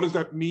 And what does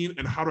that mean?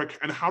 And how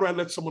do I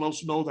let someone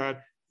else know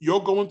that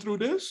you're going through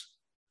this?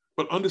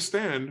 But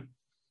understand,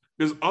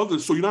 there's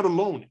others. So you're not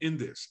alone in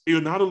this.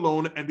 You're not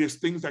alone. And there's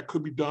things that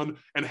could be done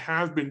and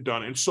have been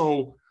done. And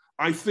so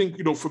I think,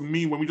 for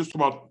me, when we just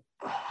talk about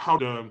how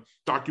the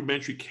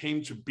documentary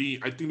came to be,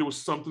 I think there was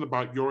something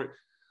about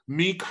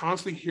me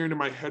constantly hearing in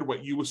my head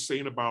what you were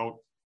saying about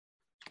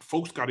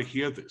folks got to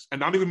hear this. And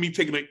not even me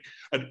taking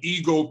an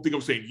ego thing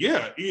of saying,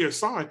 yeah,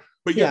 ESI.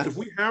 But yes, if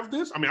we have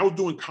this, I mean, I was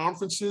doing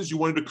conferences. You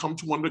wanted to come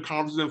to one of the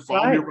conferences and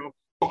follow me around.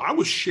 So I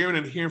was sharing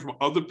and hearing from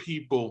other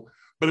people,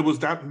 but it was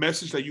that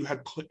message that you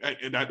had,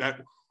 and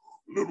that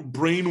little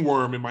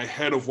brainworm in my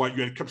head of what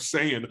you had kept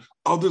saying.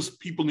 Others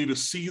people need to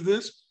see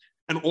this.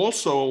 And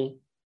also,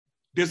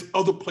 there's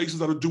other places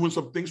that are doing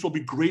some things. So it'd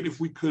be great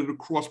if we could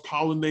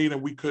cross-pollinate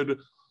and we could.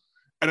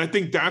 And I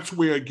think that's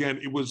where, again,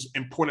 it was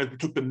important that we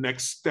took the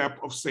next step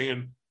of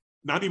saying,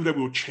 not even that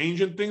we were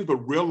changing things, but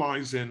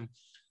realizing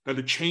that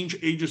the change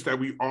agents that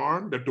we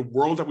are, that the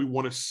world that we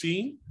want to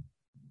see,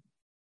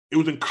 it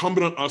was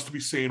incumbent on us to be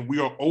saying, we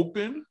are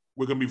open,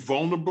 we're going to be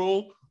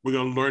vulnerable, we're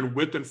going to learn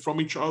with and from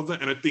each other.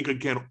 And I think,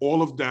 again,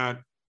 all of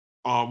that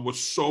was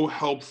so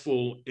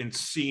helpful in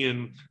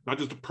seeing not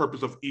just the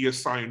purpose of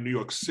ESI in New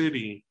York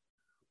City,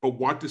 but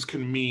what this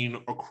can mean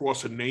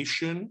across a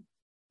nation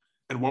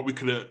and what we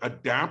could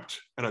adapt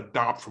and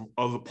adopt from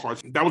other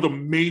parts. That was a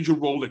major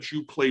role that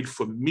you played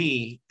for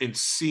me in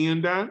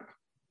seeing that.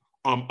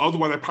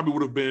 Otherwise, I probably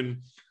would have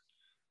been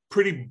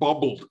pretty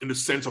bubbled in the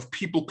sense of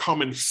people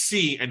come and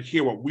see and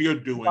hear what we are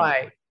doing,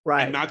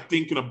 right, and not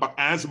thinking about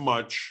as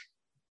much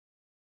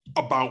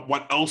about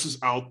what else is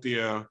out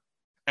there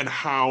and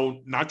how,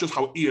 not just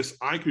how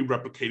ESI can be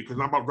replicated, because it's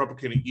not about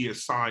replicating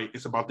ESI,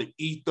 it's about the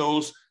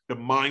ethos, the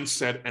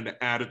mindset, and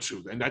the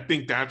attitude. And I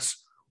think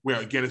that's where,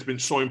 again, it's been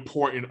so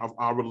important of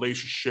our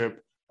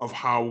relationship, of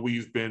how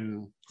we've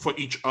been for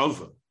each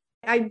other.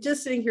 I'm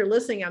just sitting here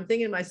listening. I'm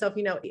thinking to myself,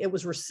 it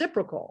was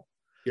reciprocal.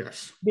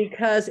 Yes.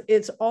 Because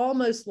it's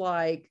almost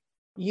like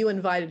you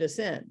invited us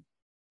in.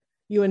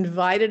 You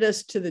invited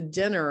us to the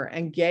dinner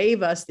and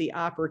gave us the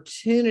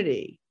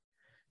opportunity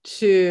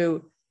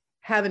to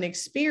have an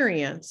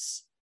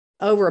experience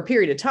over a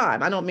period of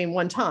time. I don't mean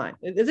one time.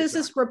 This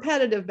is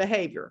repetitive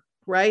behavior,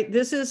 right?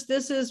 This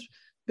is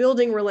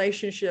building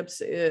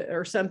relationships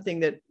or something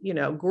that,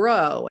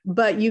 grow.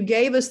 But you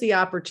gave us the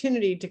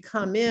opportunity to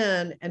come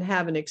in and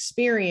have an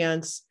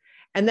experience.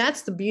 And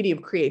that's the beauty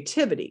of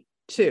creativity,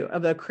 too,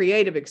 of a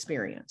creative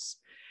experience.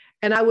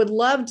 And I would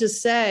love to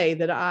say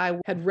that I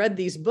had read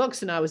these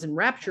books and I was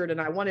enraptured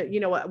and I wanted,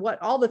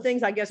 what all the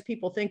things I guess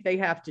people think they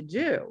have to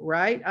do,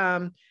 right?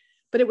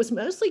 But it was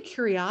mostly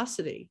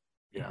curiosity.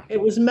 Yeah.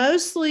 It was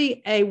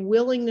mostly a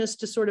willingness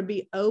to sort of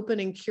be open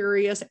and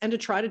curious and to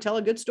try to tell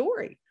a good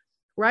story,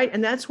 right?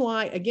 And that's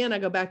why, again, I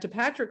go back to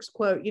Patrick's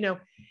quote,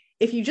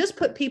 if you just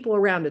put people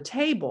around a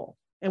table,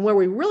 and where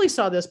we really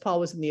saw this, Paul,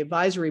 was in the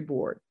advisory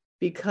board,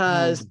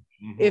 because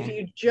if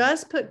you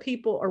just put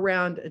people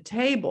around a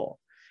table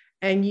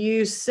and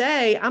you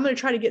say, I'm going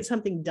to try to get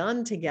something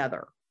done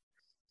together,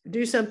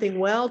 do something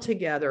well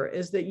together,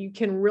 is that you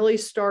can really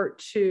start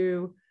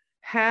to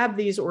have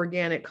these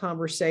organic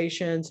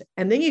conversations,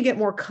 and then you get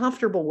more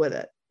comfortable with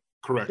it.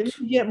 Correct. Then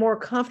you get more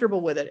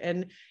comfortable with it.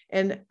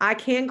 And I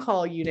can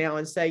call you now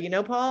and say,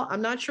 Paul,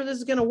 I'm not sure this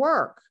is going to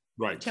work.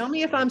 Right. Tell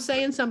me if I'm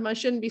saying something I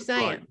shouldn't be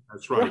saying.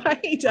 That's right.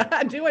 Right.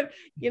 I do it.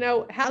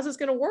 How's this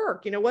going to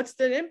work? What's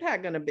the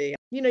impact going to be?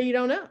 You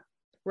don't know.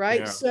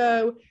 Right. Yeah.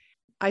 So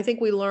I think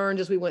we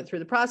learned as we went through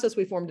the process,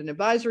 we formed an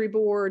advisory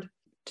board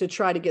to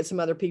try to get some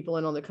other people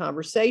in on the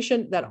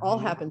conversation. That all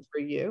happened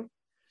through you.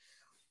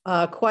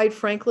 Quite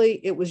frankly,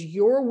 it was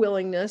your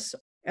willingness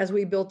as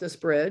we built this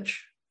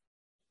bridge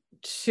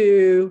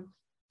to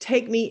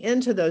take me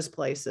into those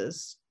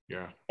places.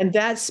 Yeah. And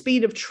that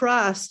speed of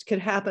trust could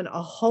happen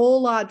a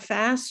whole lot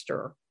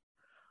faster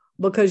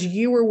because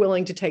you were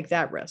willing to take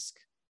that risk.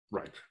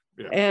 Right.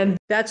 Yeah. And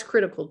that's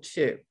critical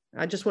too.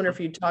 I just wonder if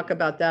you talk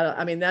about that.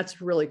 I mean,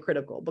 that's really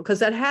critical because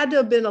that had to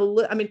have been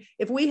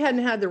if we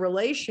hadn't had the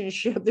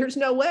relationship, there's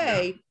no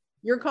way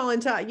you're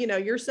calling,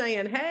 you're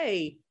saying,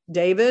 hey,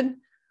 David,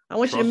 I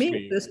want you to Trust meet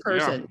me. this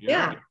person.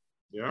 Yeah.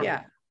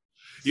 Yeah.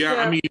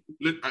 I So, mean,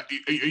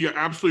 you're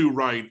absolutely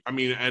right. I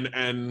mean,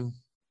 and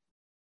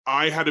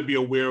I had to be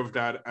aware of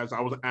that as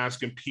I was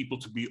asking people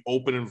to be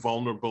open and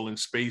vulnerable in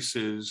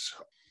spaces,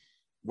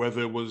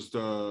 whether it was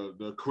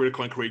the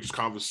critical and courageous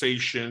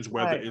conversations,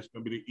 whether it's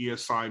going to be the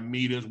ESI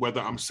meetings,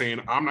 whether I'm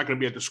saying I'm not going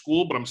to be at the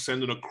school, but I'm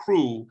sending a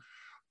crew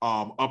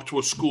up to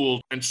a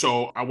school. And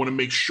so I want to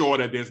make sure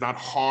that there's not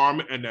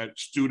harm and that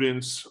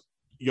students,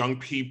 young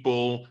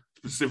people,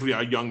 specifically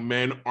our young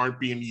men, aren't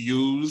being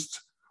used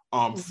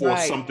for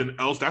something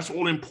else. That's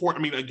all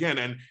important. I mean, again,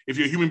 and if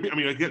you're a human being, I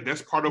mean, again,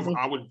 that's part of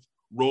our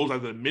roles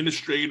as an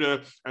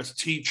administrator, as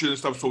teachers and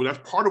stuff. So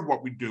that's part of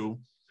what we do.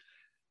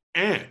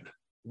 And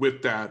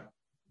with that,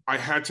 I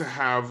had to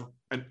have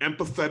an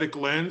empathetic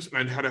lens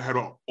and I had to have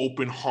an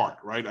open heart,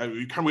 right?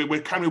 We're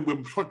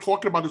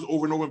talking about this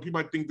over and over, and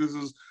people might think this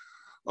is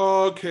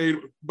okay,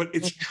 but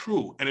it's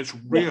true and it's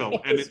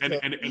real, and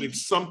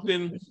it's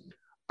something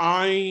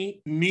I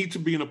need to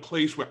be in a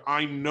place where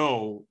I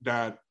know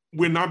that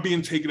we're not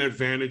being taken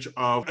advantage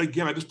of.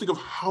 Again, I just think of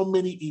how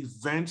many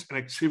events and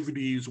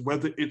activities,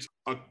 whether it's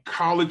a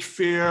college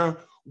fair,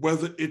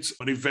 whether it's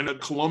an event at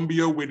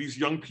Columbia where these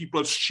young people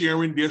are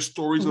sharing their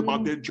stories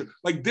about their,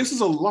 like, this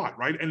is a lot,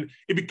 right? And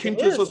it became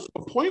just a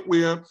point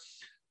where,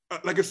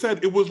 like I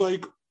said, it was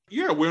like,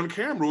 yeah, we're on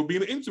camera, we're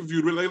being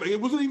interviewed. Like, it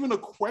wasn't even a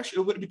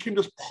question, it became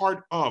just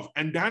part of,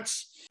 and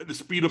that's the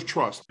speed of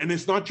trust. And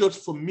it's not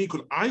just for me,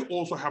 because I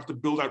also have to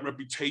build that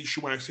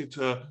reputation when I say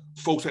to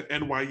folks at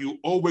NYU,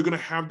 oh, we're gonna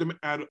have them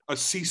at a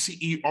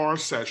CCER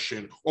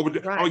session. Or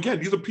again,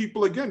 these are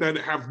people, again, that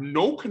have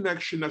no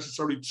connection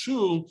necessarily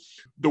to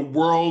the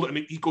world and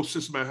the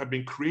ecosystem that have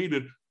been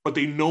created, but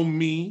they know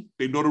me,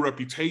 they know the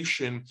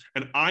reputation,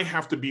 and I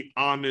have to be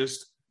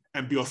honest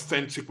and be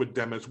authentic with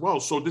them as well.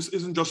 So this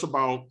isn't just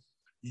about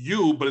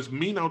you, but it's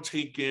me now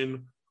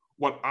taking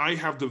what I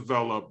have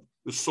developed,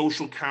 the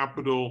social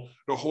capital,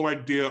 the whole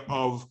idea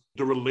of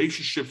the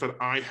relationships that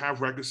I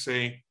have where I can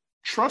say,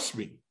 trust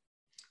me,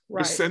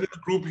 we're sending a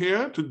group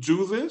here to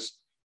do this.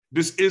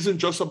 This isn't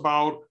just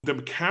about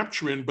them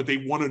capturing, but they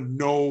want to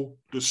know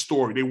the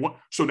story.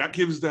 So that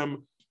gives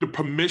them the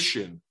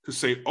permission to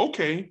say,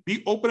 okay,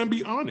 be open and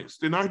be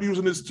honest. They're not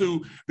using this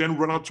to then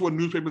run out to a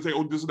newspaper and say,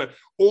 oh, this is that.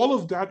 All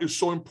of that is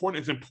so important.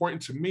 It's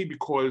important to me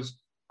because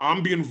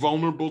I'm being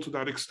vulnerable to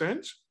that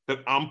extent,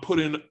 that I'm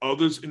putting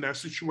others in that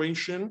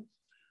situation.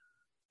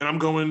 And I'm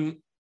going,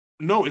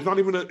 no, it's not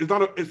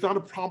a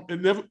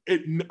problem.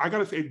 I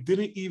gotta say, it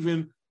didn't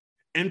even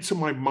enter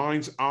my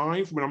mind's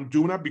eye when I'm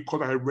doing that,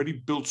 because I had already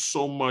built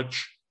so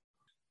much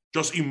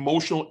just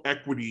emotional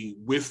equity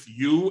with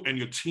you and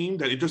your team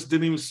that it just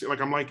didn't even like,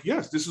 I'm like,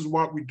 yes, this is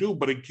what we do.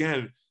 But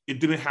again,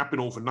 it didn't happen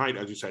overnight,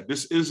 as you said.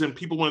 This isn't,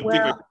 people want to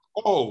think like,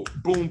 oh,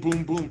 boom,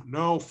 boom, boom.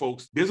 No,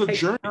 folks, there's a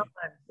journey.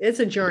 It's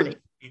a journey.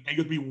 And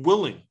you have to be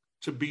willing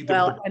to be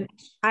the and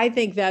I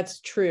think that's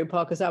true,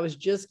 Paul, because I was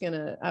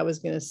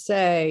gonna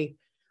say,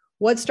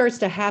 what starts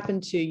to happen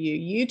to you?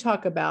 You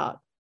talk about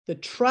the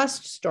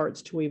trust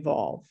starts to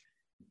evolve.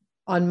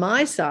 On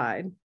my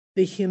side,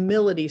 the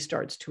humility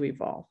starts to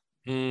evolve.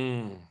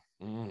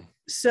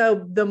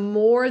 So the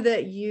more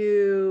that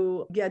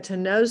you get to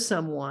know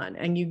someone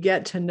and you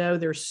get to know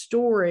their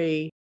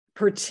story,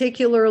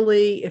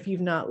 particularly if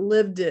you've not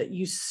lived it,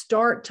 you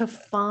start to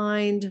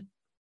find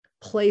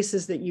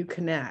places that you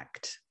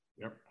connect.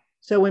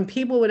 So when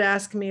people would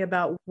ask me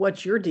about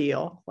what's your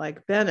deal,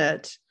 like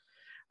Bennett,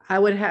 I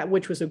would have,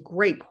 which was a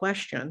great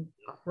question,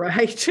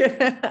 right?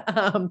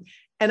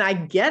 And I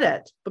get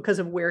it because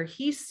of where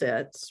he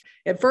sits.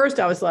 At first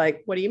I was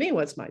like, what do you mean,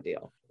 what's my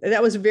deal? And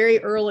that was very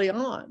early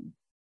on,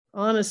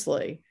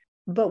 honestly.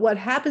 But what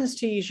happens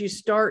to you is you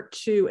start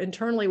to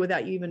internally,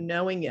 without you even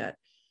knowing it,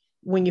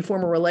 when you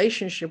form a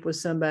relationship with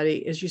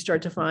somebody, is you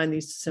start to find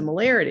these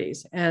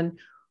similarities. And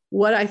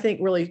what I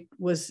think really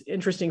was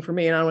interesting for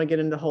me, and I don't want to get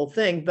into the whole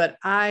thing, but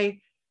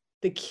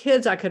the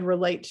kids I could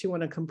relate to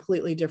on a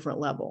completely different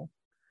level,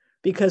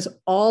 because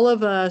all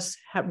of us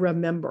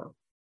remember.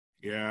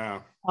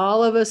 Yeah.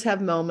 All of us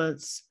have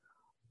moments.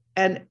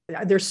 And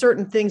there's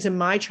certain things in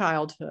my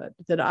childhood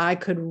that I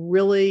could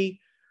really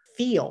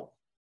feel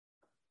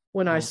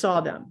when I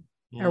saw them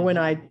or when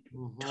I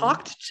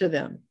talked to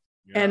them.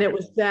 Yeah. And it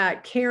was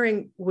that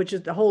caring, which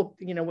is the whole,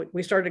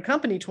 we started a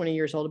company 20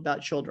 years old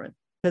about children,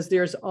 because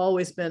there's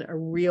always been a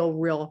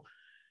real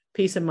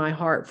piece in my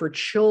heart for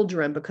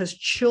children, because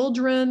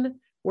children,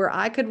 where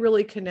I could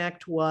really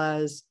connect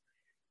was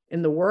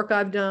in the work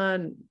I've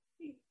done,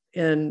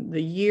 in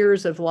the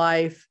years of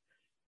life.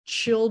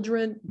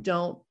 Children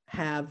don't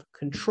have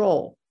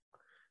control.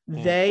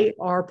 They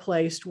are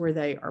placed where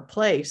they are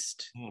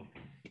placed.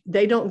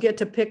 They don't get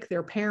to pick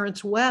their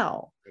parents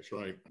well. That's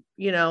right.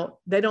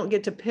 They don't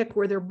get to pick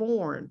where they're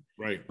born.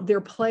 Right.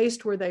 They're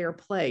placed where they are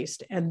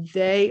placed, and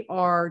they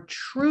are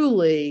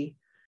truly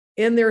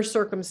in their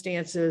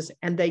circumstances,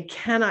 and they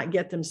cannot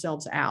get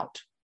themselves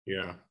out.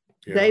 Yeah.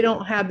 They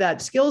don't have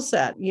that skill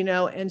set,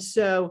 and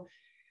so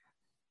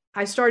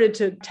I started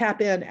to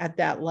tap in at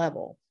that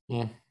level.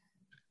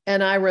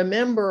 And I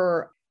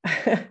remember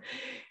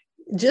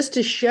just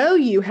to show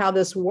you how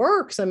this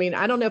works. I mean,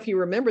 I don't know if you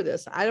remember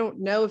this. I don't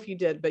know if you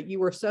did, but you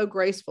were so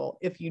graceful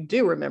if you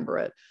do remember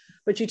it.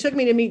 But you took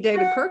me to meet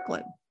David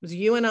Kirkland. It was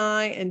you and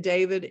I and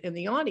David in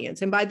the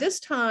audience. And by this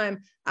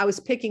time, I was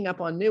picking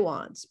up on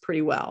nuance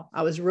pretty well.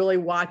 I was really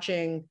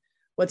watching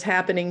what's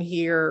happening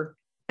here.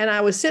 And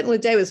I was sitting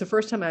with David. It was the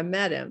first time I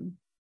met him.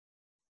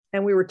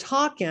 And we were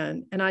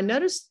talking, and I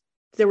noticed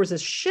there was a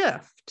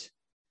shift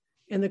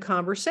in the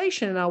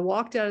conversation. And I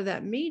walked out of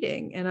that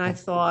meeting and I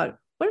thought,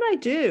 what did I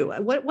do?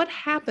 What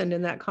happened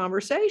in that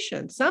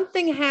conversation?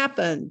 Something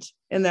happened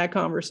in that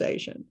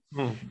conversation.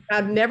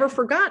 I've never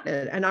forgotten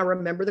it. And I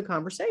remember the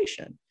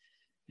conversation.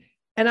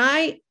 And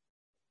I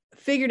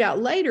figured out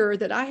later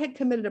that I had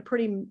committed a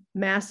pretty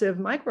massive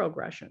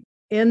microaggression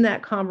in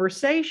that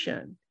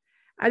conversation.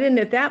 I didn't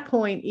at that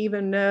point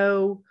even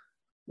know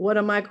what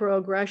a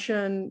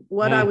microaggression,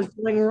 what I was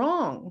doing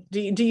wrong. Do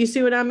you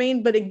see what I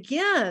mean? But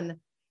again,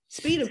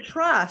 speed of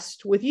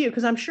trust with you,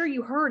 because I'm sure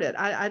you heard it.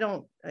 I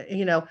don't,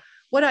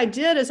 what I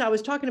did is I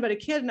was talking about a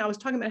kid and I was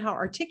talking about how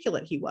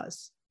articulate he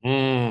was.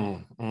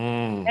 And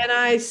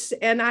I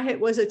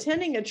was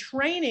attending a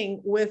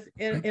training with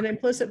an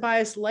implicit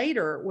bias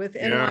later with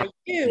NYU,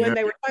 and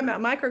they were talking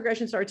about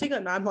microaggressions articulate.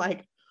 And I'm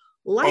like,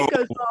 light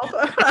goes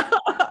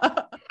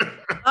off.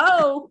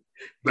 Oh,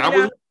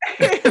 that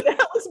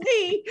was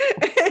me.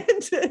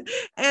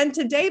 And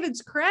to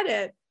David's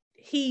credit,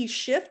 he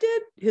shifted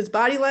his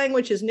body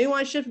language, his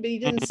nuance shifted, but he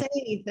didn't say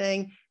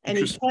anything. And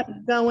he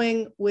kept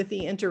going with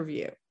the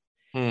interview.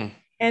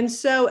 And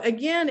so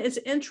again, it's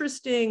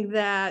interesting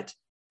that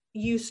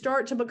you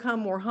start to become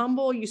more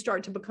humble. You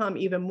start to become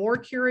even more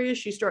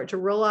curious. You start to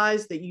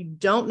realize that you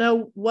don't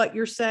know what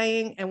you're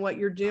saying and what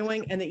you're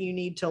doing, and that you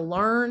need to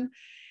learn.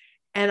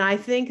 And I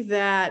think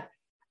that,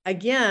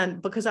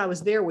 again, because I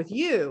was there with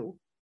you,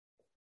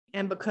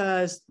 and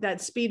because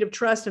that speed of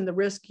trust and the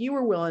risk you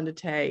were willing to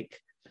take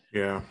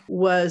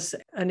was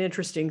an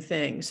interesting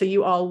thing. So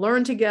you all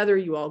learn together,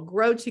 you all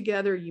grow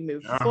together, you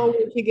move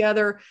forward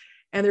together,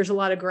 and there's a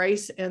lot of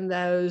grace in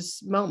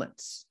those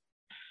moments.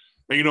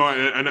 And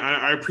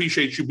I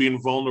appreciate you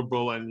being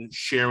vulnerable and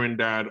sharing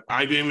that.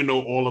 I didn't even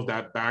know all of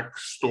that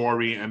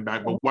backstory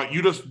but what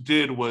you just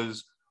did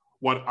was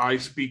what I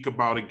speak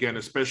about, again,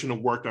 especially in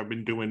the work I've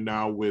been doing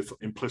now with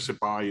implicit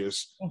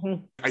bias.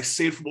 I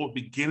say it from both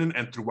beginning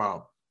and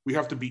throughout. We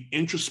have to be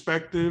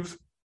introspective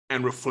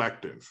and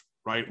reflective,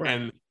 right?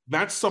 And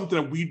that's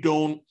something that we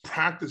don't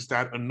practice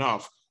that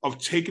enough, of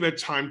taking the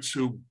time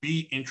to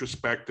be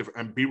introspective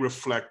and be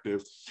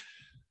reflective.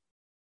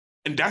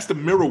 And that's the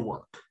mirror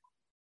work.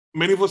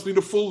 Many of us need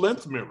a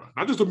full-length mirror,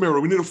 not just a mirror.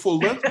 We need a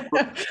full-length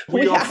mirror.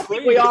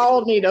 We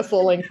all need a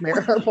full-length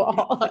mirror,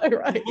 Paul.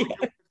 Right?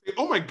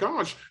 Oh my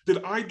gosh,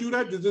 did I do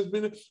that? Did this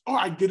mean? Oh,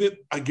 I did it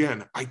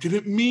again. I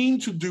didn't mean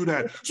to do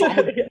that. So I'm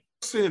a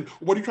sin.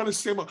 What are you trying to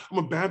say? I'm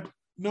a bad.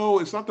 No,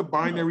 it's not the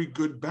binary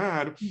good,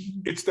 bad.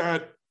 It's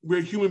that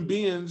we're human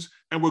beings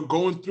and we're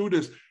going through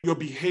this. Your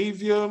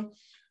behavior,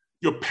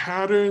 your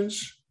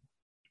patterns,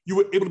 you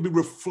were able to be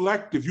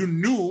reflective. You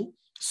knew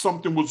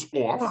something was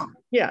off.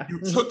 You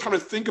took time to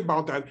think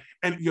about that,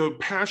 and your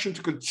passion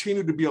to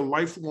continue to be a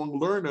lifelong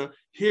learner.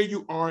 Here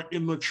you are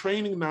in the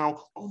training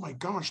now. Oh my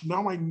gosh,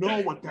 now I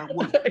know what that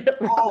was.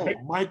 Oh,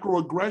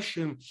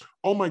 microaggression.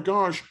 Oh my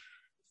gosh.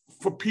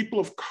 For people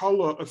of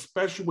color,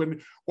 especially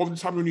when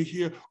oftentimes when you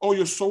hear, oh,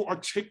 you're so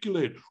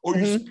articulate, or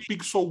you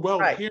speak so well,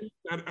 hearing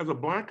that as a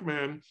Black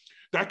man,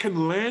 that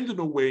can land in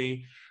a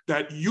way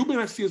that you may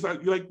not see as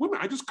that. You're like, wait a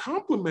minute, I just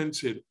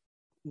complimented.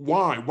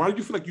 Why? Why did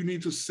you feel like you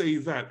need to say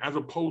that as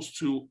opposed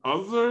to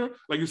other,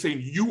 like you're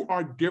saying, you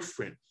are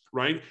different,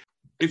 right?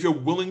 If you're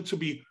willing to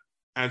be,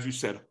 as you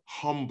said,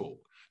 humble,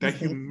 that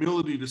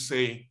humility to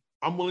say,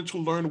 I'm willing to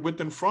learn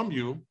with and from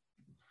you.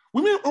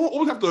 We may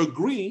always have to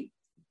agree.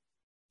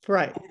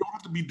 Right. We don't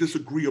have to be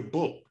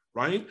disagreeable,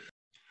 right?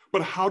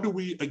 But how do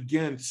we,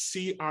 again,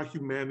 see our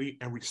humanity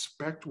and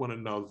respect one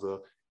another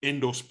in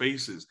those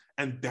spaces?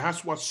 And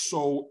that's what's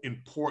so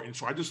important.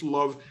 So I just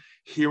love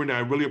hearing that. I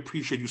really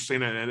appreciate you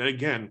saying that. And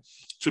again,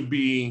 to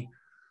be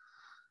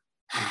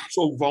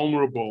so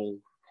vulnerable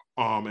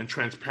and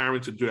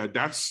transparent to do that,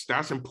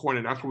 that's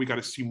important. That's what we got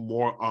to see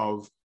more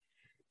of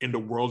in the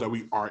world that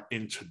we are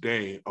in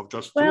today, of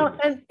just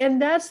and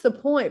that's the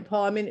point,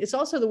 Paul. I mean, it's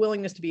also the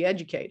willingness to be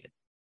educated.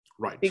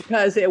 Right.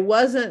 Because it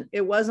wasn't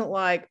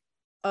like,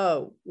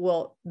 oh,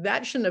 well,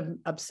 that shouldn't have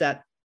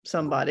upset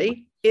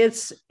somebody.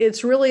 It's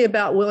really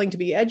about willing to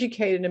be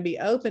educated and be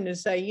open and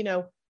say,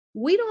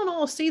 we don't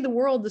all see the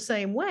world the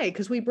same way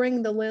because we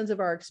bring the lens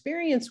of our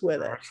experience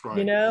with it. That's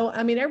right.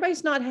 I mean,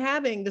 everybody's not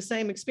having the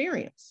same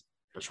experience.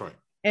 That's right.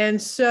 And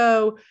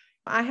so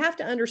I have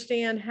to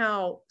understand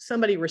how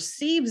somebody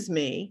receives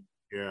me.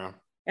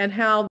 And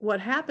what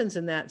happens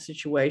in that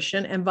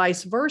situation, and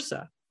vice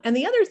versa. And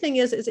the other thing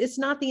is it's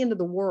not the end of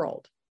the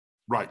world.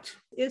 Right.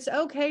 It's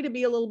okay to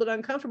be a little bit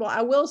uncomfortable.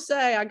 I will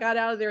say I got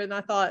out of there and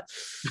I thought,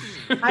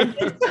 I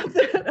did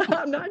something,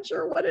 I'm not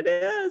sure what it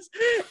is.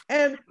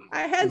 And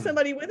I had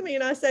somebody with me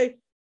and I say,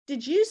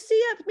 did you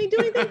see me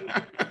doing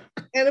that?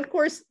 And of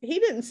course, he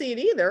didn't see it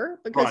either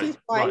because he's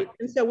white. Right.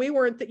 And so we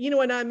weren't, you know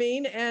what I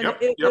mean? And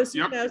it was,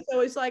 you know,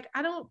 so it's like,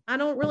 I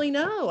don't really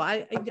know.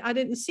 I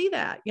didn't see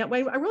that. You know,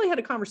 I really had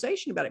a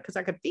conversation about it because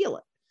I could feel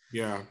it.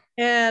 Yeah.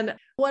 And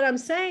what I'm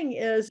saying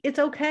is it's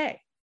okay.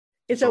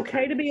 It's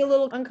okay to be a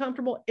little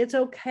uncomfortable. It's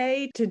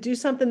okay to do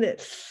something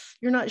that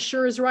you're not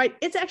sure is right.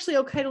 It's actually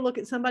okay to look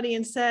at somebody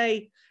and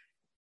say,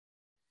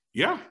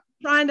 yeah,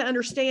 trying to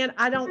understand.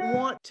 I don't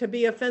want to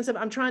be offensive.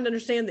 I'm trying to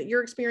understand that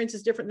your experience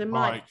is different than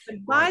mine.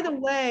 And by the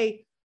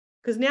way,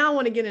 because now I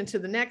want to get into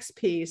the next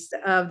piece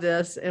of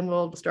this and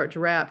we'll start to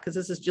wrap because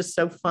this is just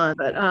so fun.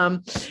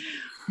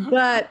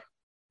 But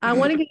I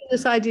want to get into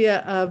this idea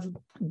of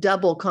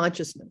double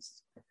consciousness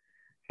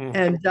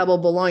and double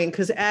belonging,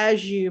 because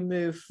as you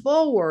move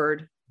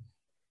forward,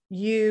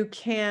 you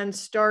can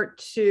start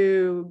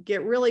to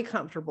get really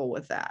comfortable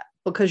with that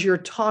because you're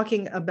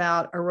talking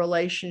about a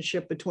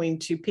relationship between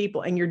two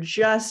people and you're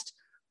just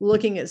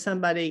looking at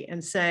somebody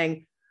and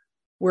saying,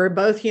 we're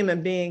both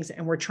human beings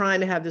and we're trying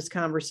to have this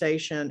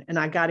conversation and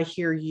I got to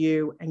hear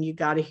you and you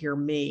got to hear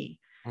me.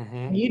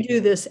 You do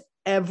this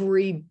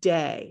every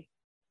day,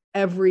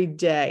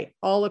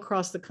 all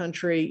across the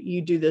country.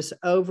 You do this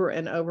over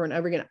and over and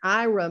over again.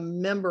 I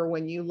remember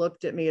when you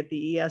looked at me at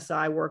the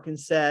ESI work and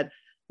said,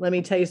 let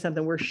me tell you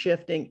something, we're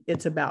shifting.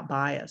 It's about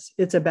bias.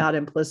 It's about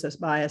implicit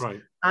bias. Right.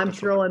 I'm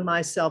throwing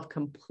myself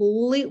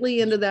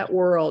completely into that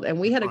world. And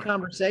we had a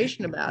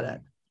conversation about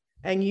it.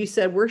 And you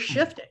said, we're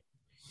shifting.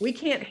 We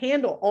can't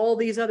handle all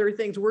these other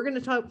things. We're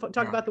going to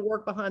talk about the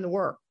work behind the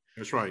work.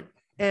 That's right.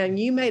 And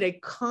you made a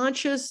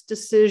conscious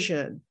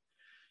decision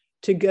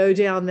to go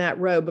down that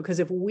road, because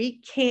if we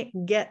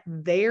can't get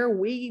there,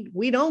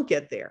 we don't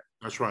get there.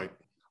 That's right.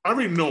 I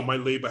already know my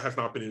labor has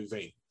not been in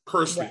vain.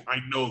 Personally, right.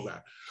 I know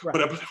that. Right.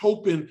 But I'm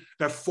hoping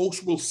that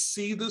folks will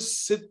see this,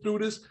 sit through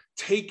this,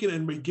 take it,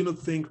 and begin to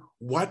think,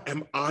 what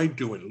am I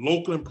doing,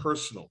 local and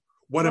personal?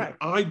 What am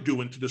I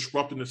doing to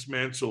disrupt and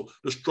dismantle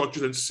the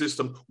structures and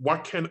system?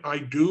 What can I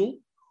do?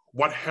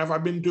 What have I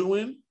been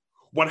doing?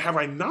 What have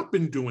I not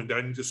been doing that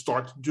I need to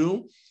start to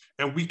do?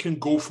 And we can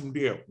go from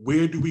there.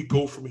 Where do we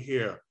go from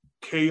here?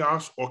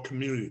 Chaos or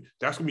community?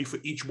 That's going to be for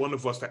each one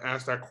of us to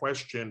ask that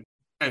question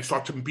and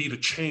start to be the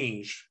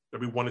change that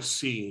we want to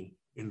see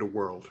in the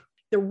world.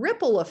 The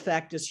ripple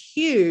effect is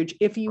huge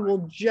if you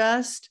will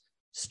just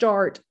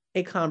start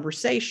a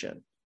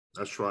conversation.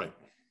 That's right.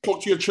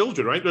 Talk to your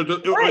children, right?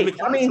 Right.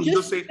 I mean,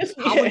 just say,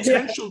 how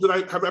intentional did I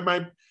have?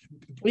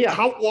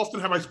 How often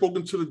have I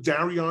spoken to the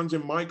Darians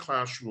in my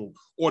classroom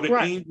or the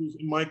angels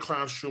in my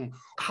classroom?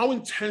 How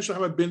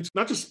intentional have I been to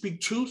not just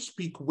speak to,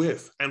 speak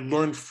with, and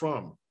learn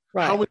from?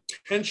 Right. How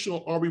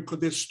intentional are we? Because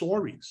there's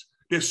stories.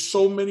 There's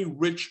so many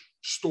rich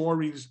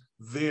stories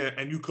there,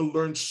 and you can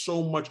learn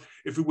so much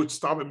if we would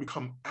stop and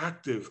become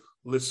active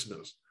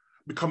listeners.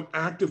 Become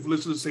active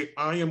listeners, say,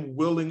 I am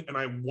willing and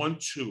I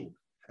want to.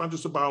 Not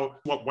just about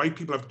what white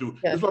people have to do.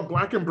 It's what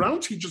Black and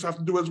brown teachers have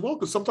to do as well,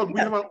 because sometimes we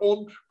have our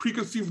own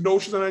preconceived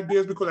notions and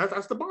ideas because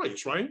that's the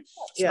bias, right?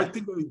 So I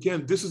think that,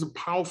 again, this is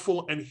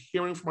powerful, and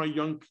hearing from our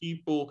young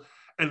people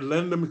and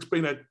letting them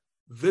explain that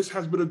this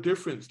has been a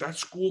difference. That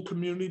school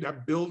community,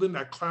 that building,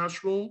 that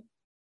classroom,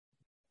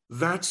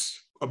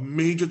 that's a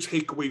major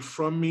takeaway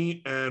from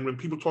me. And when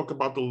people talk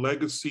about the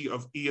legacy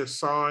of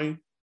ESI,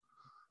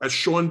 as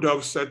Sean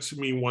Dove said to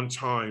me one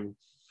time,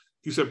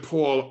 he said,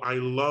 Paul, I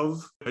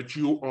love that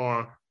you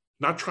are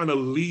not trying to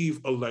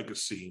leave a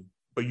legacy,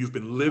 but you've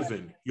been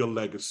living your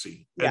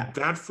legacy. And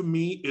that for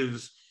me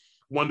is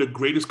one of the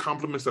greatest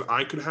compliments that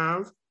I could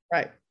have.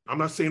 Right. I'm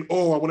not saying,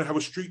 oh, I want to have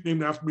a street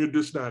named after me or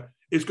this, that.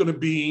 It's going to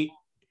be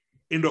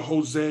in the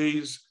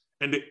Jose's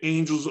and the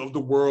angels of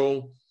the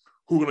world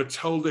who are going to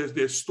tell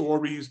their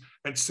stories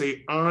and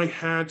say, I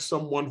had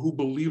someone who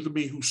believed in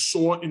me, who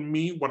saw in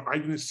me what I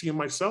didn't see in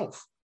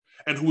myself,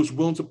 and who was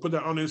willing to put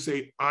that on and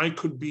say, I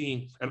could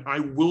be and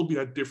I will be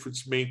that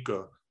difference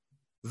maker.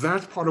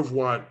 That's part of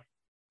what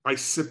I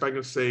sit back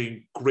and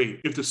say, great.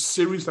 If the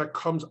series that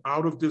comes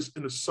out of this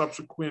in the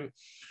subsequent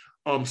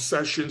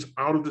sessions,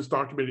 out of this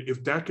document,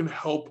 if that can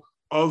help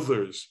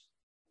others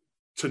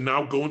to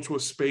now go into a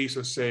space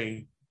and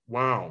say,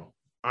 wow,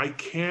 I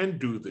can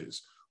do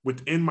this.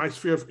 Within my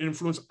sphere of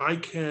influence, I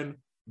can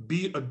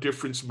be a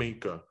difference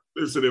maker.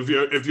 Listen, if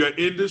you're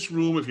in this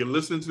room, if you're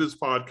listening to this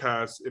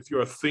podcast, if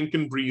you're a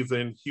thinking,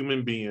 breathing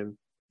human being,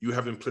 you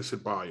have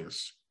implicit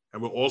bias.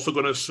 And we're also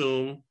going to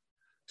assume,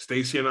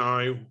 Stacey and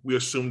I, we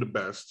assume the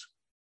best.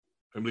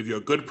 I believe you're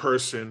a good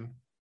person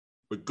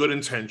with good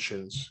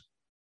intentions.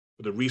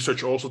 But the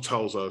research also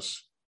tells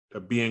us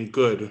that being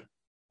good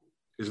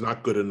is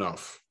not good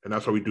enough. And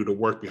that's why we do the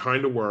work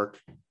behind the work,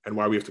 and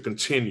why we have to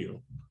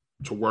continue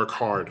to work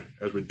hard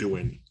as we're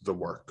doing the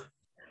work.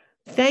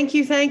 Thank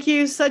you. Thank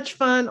you. Such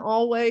fun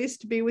always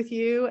to be with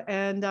you.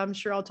 And I'm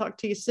sure I'll talk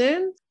to you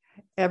soon.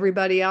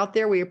 Everybody out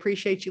there, we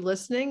appreciate you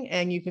listening.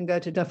 And you can go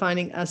to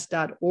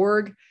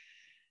definingus.org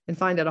and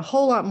find out a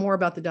whole lot more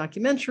about the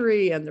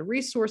documentary and the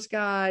resource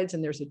guides.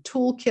 And there's a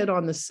toolkit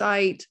on the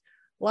site.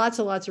 Lots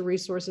of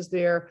resources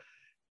there.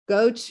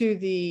 Go to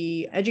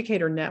the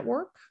Educator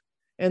Network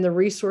and the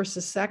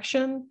resources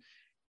section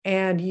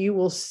And you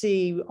will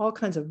see all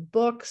kinds of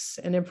books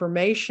and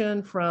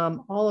information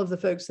from all of the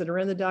folks that are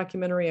in the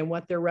documentary and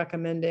what they're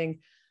recommending.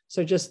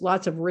 So just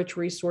lots of rich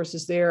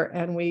resources there.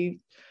 And we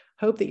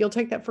hope that you'll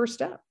take that first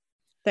step.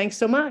 Thanks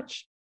so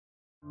much.